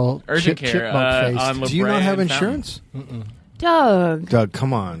wake up all Urgent care chipmunk on faced. Do you La not Brea have and insurance? Doug, Doug,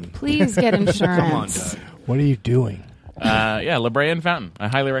 come on. please get insurance. Come on, Doug. What are you doing? Yeah, La Brea and Fountain. I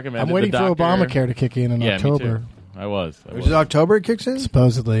highly recommend I'm it. waiting The for doctor- Obamacare to kick in Yeah, October, me too. I was. Which is October it kicks in?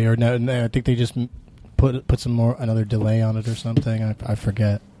 supposedly, or no, I think they just put some more another delay on it or something. I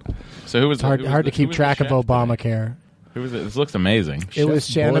forget. So who was It's hard who was hard the- to keep who was track the of chef today? Obamacare. Who was it? This looks amazing. It was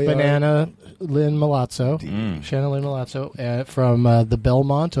Shanna Boyardee. Banana, Lynn Malazzo, Mm. Shanna Lynn Malazzo from the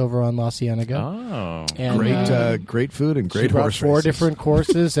Belmont over on La Cienega. Oh, And, Great food and she great brought horse 4 races. different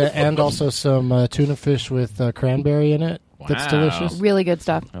courses and also some tuna fish with cranberry in it. That's Wow. delicious. Really good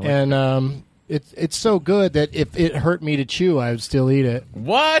stuff. I like And it's so good that if it hurt me to chew, I would still eat it.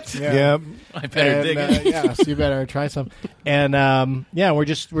 what? Yep. I better And, dig it. yeah, so you better try some. And yeah, we're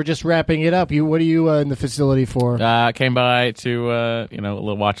just wrapping it up. What are you in the facility for? Came by to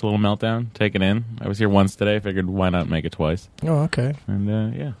watch a little Meltdown, take it in. I was here once today. Figured why not make it twice? Oh, okay.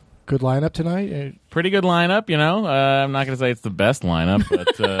 And yeah, Good lineup tonight. pretty good lineup. I'm not going to say it's the best lineup,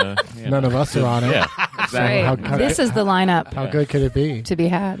 but None of us are on it. Yeah, Great. exactly. how- This is the lineup How good could it be? to be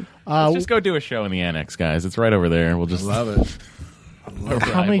had. Let's just go do a show in the annex, guys. It's right over there. We'll just Love it.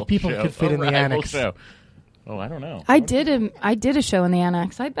 How many people could fit in the annex? Show. Oh, I don't know. I did a show in the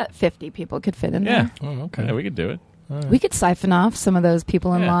annex. I bet 50 people could fit in Yeah. there. Oh, okay. Yeah, we could do it. We could siphon off some of those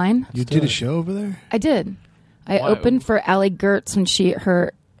people in Yeah. line. You did a show over there? I did. I Why- opened for Allie Gertz when she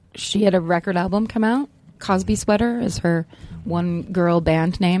had a record album come out. Cosby Sweater is her one girl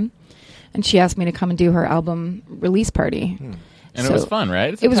band name, and she asked me to come and do her album release party. And So, it was fun,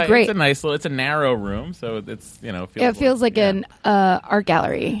 right? it was great. It's a nice little. It's a narrow room, so it's It feels like an art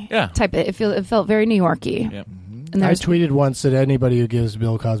gallery Yeah. type. It felt very New Yorky. Yep. And I there's tweeted once that anybody who gives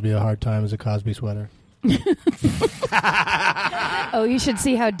Bill Cosby a hard time is a Cosby sweater. oh, you should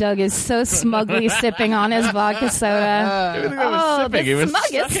see how Doug is so smugly sipping on his vodka soda. Oh, the He was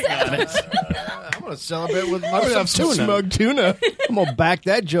smuggest sucking on it. I'm going to celebrate with some tuna. Smug tuna. I'm going to back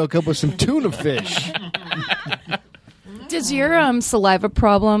that joke up with some tuna fish. Does your saliva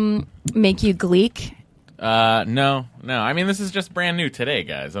problem make you gleek? No. I mean, this is just brand new today,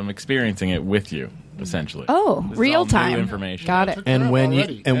 guys. I'm experiencing it with you. essentially. Oh, This is real all new time information. Got it. And when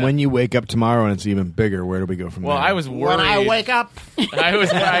already. when you wake up tomorrow and it's even bigger, where do we go from Well, there? I was worried. When I wake up, I'm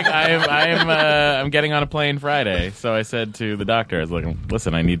getting on a plane Friday, so I said to the doctor, I was like,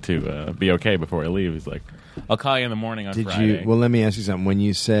 "Listen, I need to be okay before I leave." He's like, "I'll call you in the morning on Did Friday." you? Well, let me ask you something. When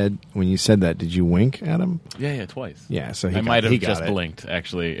you said that, did you wink at him? Yeah, twice. Yeah, so I might have he just got it. blinked.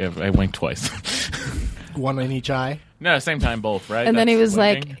 Actually, if I winked twice. one in each eye. No, same time both, right? And then he That's was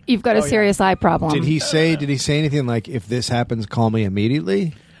winking. like, "You've got a serious eye problem." Did he say anything like, "If this happens, call me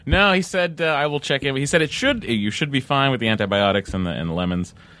immediately"? No, he said I will check in. He said you should be fine with the antibiotics and the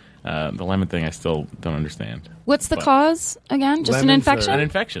lemons. The lemon thing I still don't understand. What's the But- cause again? Just an Lemons infection? An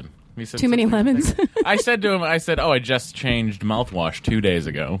infection. He said Too many something- lemons? I said to him, "Oh, I just changed mouthwash 2 days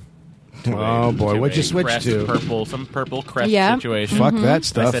ago." Oh boy, what'd you switch Crest to? some purple crest Yeah. situation. Fuck that I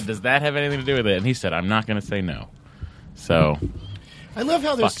stuff. said, "Does that have anything to do with it?" And he said, "I'm not going to say no." So I love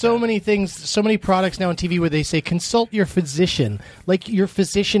how there's Fuck so that. many things, so many products now on TV where they say consult your physician. Like your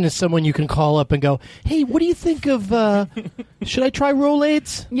physician is someone you can call up and go, "Hey, what do you think of? Should I try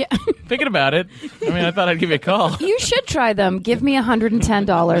Rolaids?" Yeah. thinking about it, I mean, I thought I'd give you a call. You should try them. Give me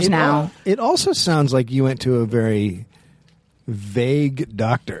 $110 now. It also sounds like you went to a very vague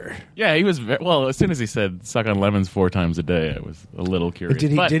doctor. Yeah, he was well. As soon as he said "suck on lemons 4 times a day," I was a little curious. Did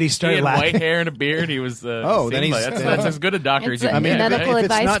he- But did he start He had laughing? white hair and a beard. He was. Oh, then seemed he's- like- that's as good a doctor It's as you a can get. medical right? if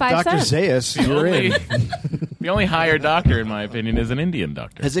it's advice, not 5 Dr. cents. Zayas, you're in. The only higher doctor, in my opinion, is an Indian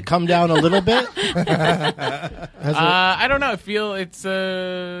doctor. Has it come down a little bit? I don't know. I feel it's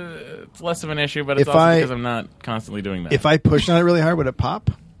less of an issue, but it's If also I- because I'm not constantly doing that. If I pushed on it really hard, would it pop?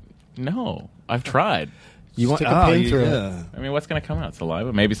 No, I've tried. You want Stick a pin you- through it. yeah. I mean, what's going to come out?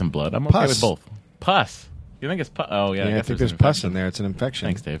 Saliva? Maybe some blood? I'm okay Pus. with both. Pus. You think it's pus? Oh, yeah. Yeah, I guess think there's there's an pus infection. in there. It's an infection.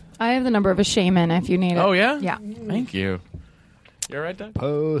 Thanks, Dave. I have the number of a shaman if you need it. Oh, yeah? Yeah. Thank you. You all right, Doug?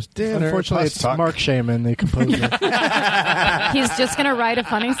 Post dinner. Unfortunately, pus it's talk. Mark Shaman, the composer. He's just going to write a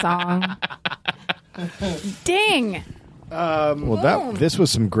funny song. Ding. Well, this was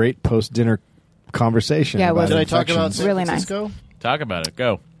some great post dinner conversation. Yeah, it about was. Did I talk about infections. San Really nice. Francisco? Talk about it.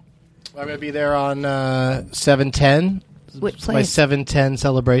 Go. I'm going to be there on 7/10. Which It's my place? 7/10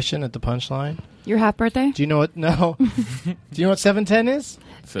 celebration at the Punchline. Your half birthday? Do you know what? No. Do you know what 7/10 is?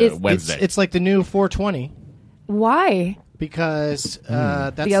 It's It's- Wednesday. It's like the new 420 Why? because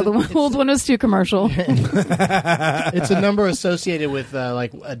that's The other one, old one was too commercial. It's a number associated with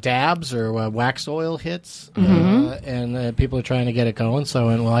dabs or wax oil hits, and people are trying to get it going. So,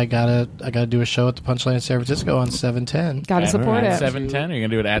 I gotta do a show at the Punchline in San Francisco on 7/10. Got to At support it. 7:10? Are you going to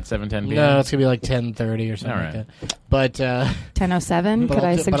do it at 7:10 p.m.? No, it's gonna be like 10:30 or something All like right. that. But 10:07. Could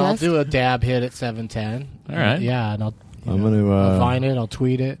I but I'll suggest? do a dab hit at 7:10. All right. Yeah, and I'll gonna I'll Vine it, I'll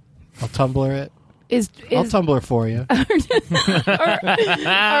tweet it, I'll Tumblr it. I'll Is Tumblr for you.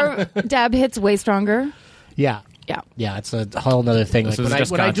 our dab hits way stronger? Yeah. Yeah. Yeah, it's a whole other thing. This Like,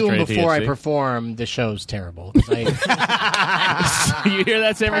 is when just I do them concentrated before I THC. perform, the show's terrible. 'Cause You hear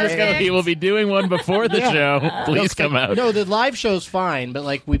that, San Francisco? Perfect. He will be doing one before the show. Please come out. No, the live show's fine, but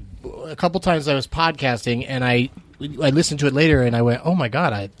like a couple times I was podcasting and I listened to it later and I went, oh my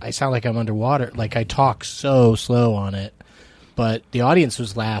god, I sound like I'm underwater. Like I talk so slow on it, but the audience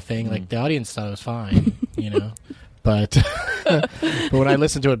was laughing. Like the audience thought it was fine, But but when I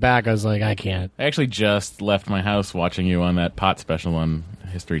listened to it back, I was like, I can't. I actually just left my house watching you on that pot special on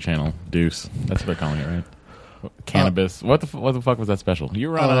History Channel. Deuce. That's what they're calling it, right? Cannabis. What the fuck was that special?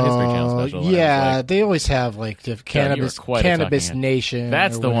 You were on a History Channel special. and I Yeah, was like, they always have like the cannabis quite a cannabis talking head. nation.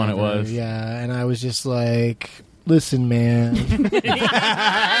 That's or the one it whatever. was. Yeah, and I was just like, listen, man.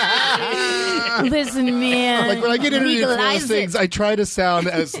 Listen, man. Like when I get interviewed for Legalize those things, I try to sound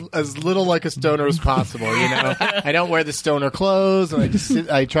as little like a stoner as possible. I don't wear the stoner clothes, and I just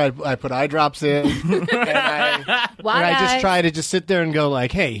I put eye drops in, and I just try to just sit there and go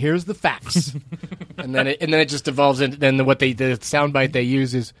like, hey, here's the facts, and then it just evolves into then the soundbite they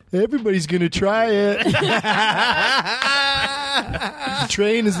use is everybody's gonna try it. The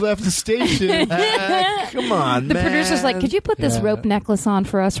train has left the station. Come on, The man. producer's like, could you put this Yeah. rope necklace on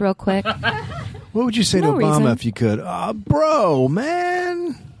for us real quick? What would you say No to Obama reason. if you could? Bro,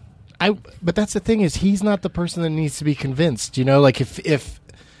 man. But that's the thing is he's not the person that needs to be convinced. Like if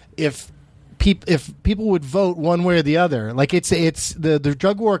people would vote one way or the other, like it's the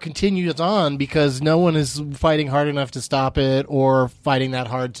drug war continues on because no one is fighting hard enough to stop it or fighting that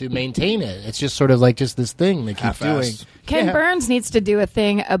hard to maintain it. It's just sort of like just this thing they keep doing. Half-assed. Ken Yeah. Burns needs to do a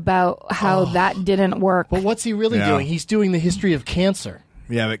thing about how that didn't work. But what's he really Yeah. doing? He's doing the history of cancer.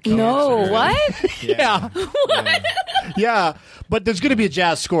 Yeah, but No, what? Yeah. Yeah, but there's going to be a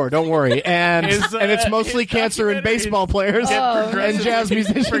jazz score. Don't worry, and it's mostly cancer and baseball players and jazz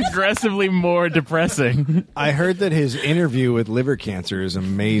musicians. Progressively more depressing. I heard that his interview with liver cancer is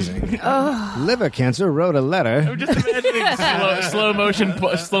amazing. Liver cancer wrote a letter. I'm just imagining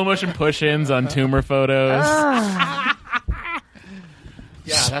slow motion push-ins on tumor photos.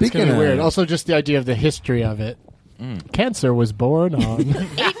 Yeah, that's Speaking going to be of- weird. Also, just the idea of the history of it. Cancer was born on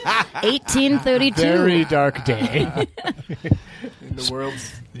 1832. very dark day in the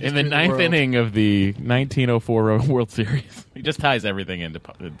world's In the ninth inning of the 1904 World Series. He just ties everything into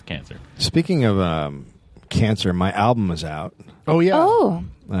cancer. Speaking of cancer, my album is out. Oh yeah. Oh,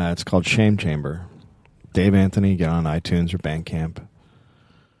 It's called Shame Chamber. Dave Anthony, get on iTunes or Bandcamp.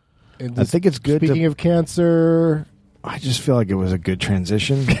 I think it's good. Speaking of cancer, I just feel like it was a good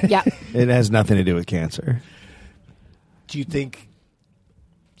transition. yeah. It has nothing to do with cancer. do you think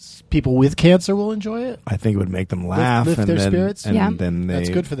people with cancer will enjoy it? I think it would make them laugh lift and their then, spirits? And Yeah. then That's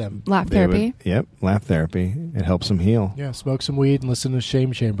good for them. Laugh they would- therapy. Yep, laugh therapy. It helps them heal. Yeah, smoke some weed and listen to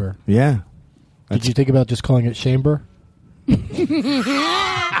Shame Chamber. Yeah. Did you think about just calling it Chamber?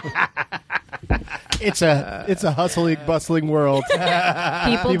 It's a hustling, bustling world.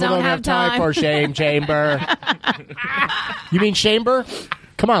 People don't have time. for Shame Chamber. You mean Chamber?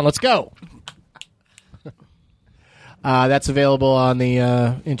 Come on, let's go. That's available on the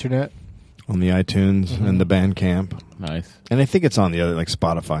internet. On the iTunes and the Bandcamp. Nice. And I think it's on the other, like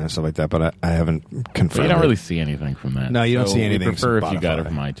Spotify and stuff like that, but I haven't confirmed. But you don't it. really see anything from that. No, you don't So see anything We prefer from if you got it Spotify.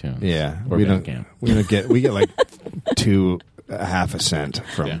 from iTunes. Yeah, Or we don't. Bandcamp. We get like half a cent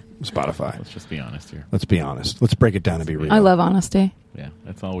from Yeah. Spotify. Let's just be honest here. Let's be honest. Let's break it down and be real. I love honesty. Yeah,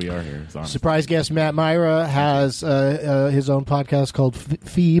 that's all we are here. Is honest. Surprise guest Matt Myra has his own podcast called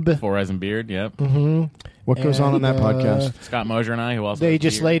Phoebe. Four Eyes and Beard, yep. What goes on And, that podcast? Scott Mosier and I, who also They has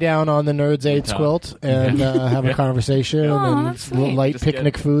just beard. lay down on the Nerds AIDS talk. quilt and have a conversation Oh, and that's sweet. light Just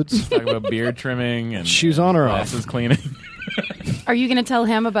picnic get- foods. Talk about beard trimming and Shoes on or off? glasses cleaning. Are you going to tell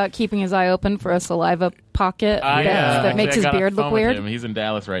him about keeping his eye open for a saliva pocket that makes his I got beard off the look phone with weird? him. He's in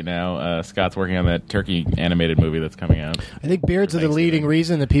Dallas right now. Scott's working on that Turkey animated movie that's coming out. I think beards are the leading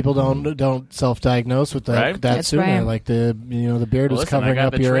reason that people don't self-diagnose with Right? that That's sooner. right. Like the beard Well, was listen, covering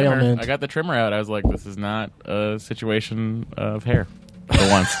up your ailment. I got the trimmer out. I was like, this is not a situation of hair. For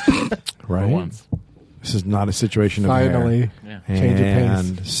once. Right. For once. This is not a situation of Finally, Yeah. change of pace.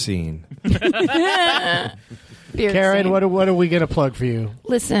 and scene. Beard Karen, scene. what are we going to plug for you?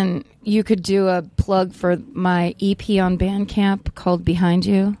 Listen, you could do a plug for my EP on Bandcamp called Behind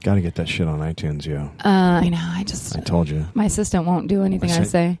You. Got to get that shit on iTunes, yo. I know. I told you. My assistant won't do anything I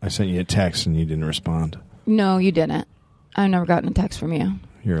say. I sent you a text and you didn't respond. No, you didn't. I've never gotten a text from you.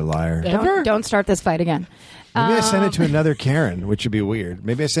 You're a liar. Ever? Don't start this fight again. Maybe I sent it to another Karen, which would be weird.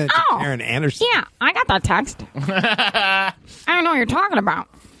 Maybe I sent it to Karen Anderson. Yeah, I got that text. I don't know what you're talking about.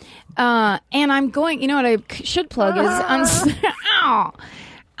 And I'm going. You know what I should plug is on.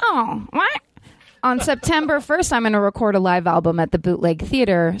 What? On September 1st, I'm going to record a live album at the Bootleg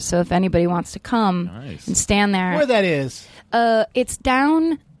Theater. So if anybody wants to come Nice. and stand there, Where that is? it's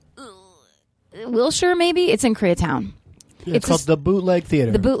down Wilshire. Maybe it's in Koreatown. It's It's called a- the Bootleg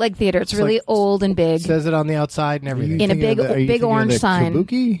Theater. The Bootleg Theater. It's really like- old and big. It says it on the outside and everything. In a big- Are you big thinking of orange the sign.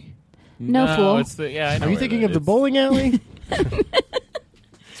 Kabuki? No, fool. It's the, yeah, I know Are you where thinking that of the is. bowling alley?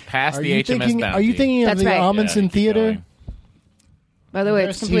 It's past Are the you HMS thinking? Bounty. Are you thinking of That's the right. Amundsen keep Theater? going. By the way,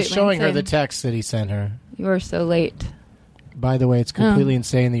 it's completely He's showing her insane. the text that he sent her. You are so late. By the way, it's completely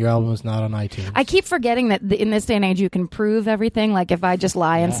insane that your album is not on iTunes. I keep forgetting that in this day and age you can prove everything. Like if I just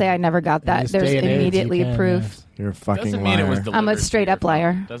lie and say I never got In that, this there's day and age, immediately you can, proof. yes. You're a fucking Doesn't liar. mean it was I'm a delivered to straight your up phone.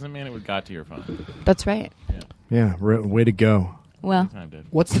 liar. Doesn't mean it got to your phone. That's right. Yeah, way to go. Well, I did.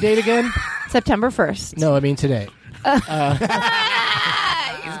 What's the date again? September 1st. No, I mean today. He's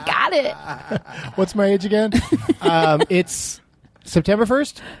got it. What's my age again? It's September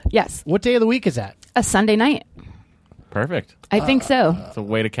 1st? Yes, What day of the week is that? a Sunday night. Perfect. I think so. It's a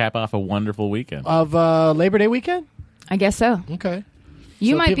way to cap off a wonderful weekend. Of Labor Day weekend? I guess so. Okay.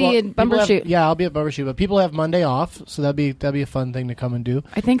 You So might people- be in people have- Bumbershoot. Yeah, I'll be at Bumbershoot, but people have Monday off, so that'd be a fun thing to come and do.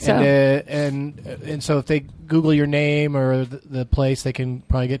 I think so. And so if they Google your name or the place, they can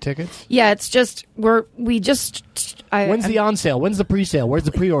probably get tickets. Yeah, it's just we just. When's the on sale? When's the pre-sale? Where's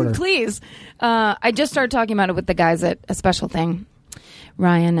the pre-order? Please. I just started talking about it with the guys at A Special Thing,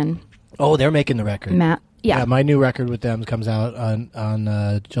 Ryan and Oh, they're making the record. Matt. Yeah, my new record with them comes out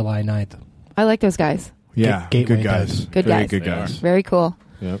on July 9th. I like those guys. Yeah, Gateway good guys. does. Good Very guys. good They guys. Very cool.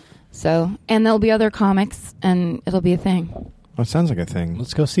 Yep. So, and there'll be other comics, and it'll be a thing. Oh, it sounds like a thing.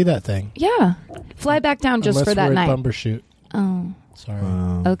 Let's go see that thing. Yeah, fly back down just Unless for that we're night. at Bumbershoot. Oh, Sorry.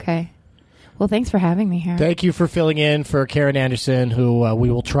 Wow. okay. Well, thanks for having me here. Thank you for filling in for Karen Anderson, who we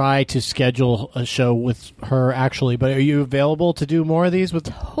will try to schedule a show with her, actually. But are you available to do more of these?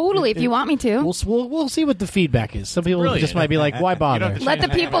 Totally, if you want me to. We'll see what the feedback is. Some people Brilliant. just might be like, why You bother? don't have to Let the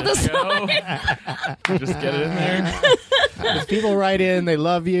change people the decide. show. Just get it in there. If people write in, they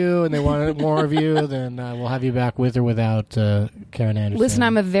love you, and they want more of you, then we'll have you back with or without Karen Anderson. Listen,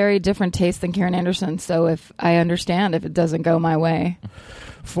 I'm a very different taste than Karen Anderson, so if I understand if it doesn't go my way.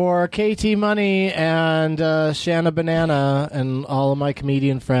 For KT Money and Shanna Banana and all of my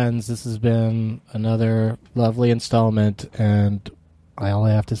comedian friends, this has been another lovely installment, and all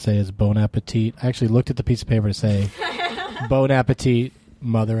I have to say is bon appetit. I actually looked at the piece of paper to say bon appetit,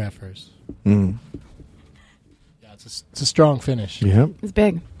 mother effers. Mm. Yeah, it's a strong finish. Yep. It's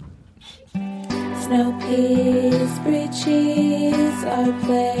big. Snow peas, brie cheese, our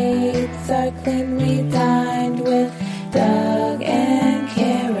plates are clean. We dined with Doug and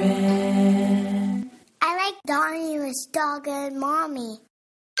Karen. I like Donnie with Dog and Mommy.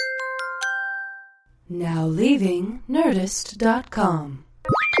 Now leaving Nerdist.com.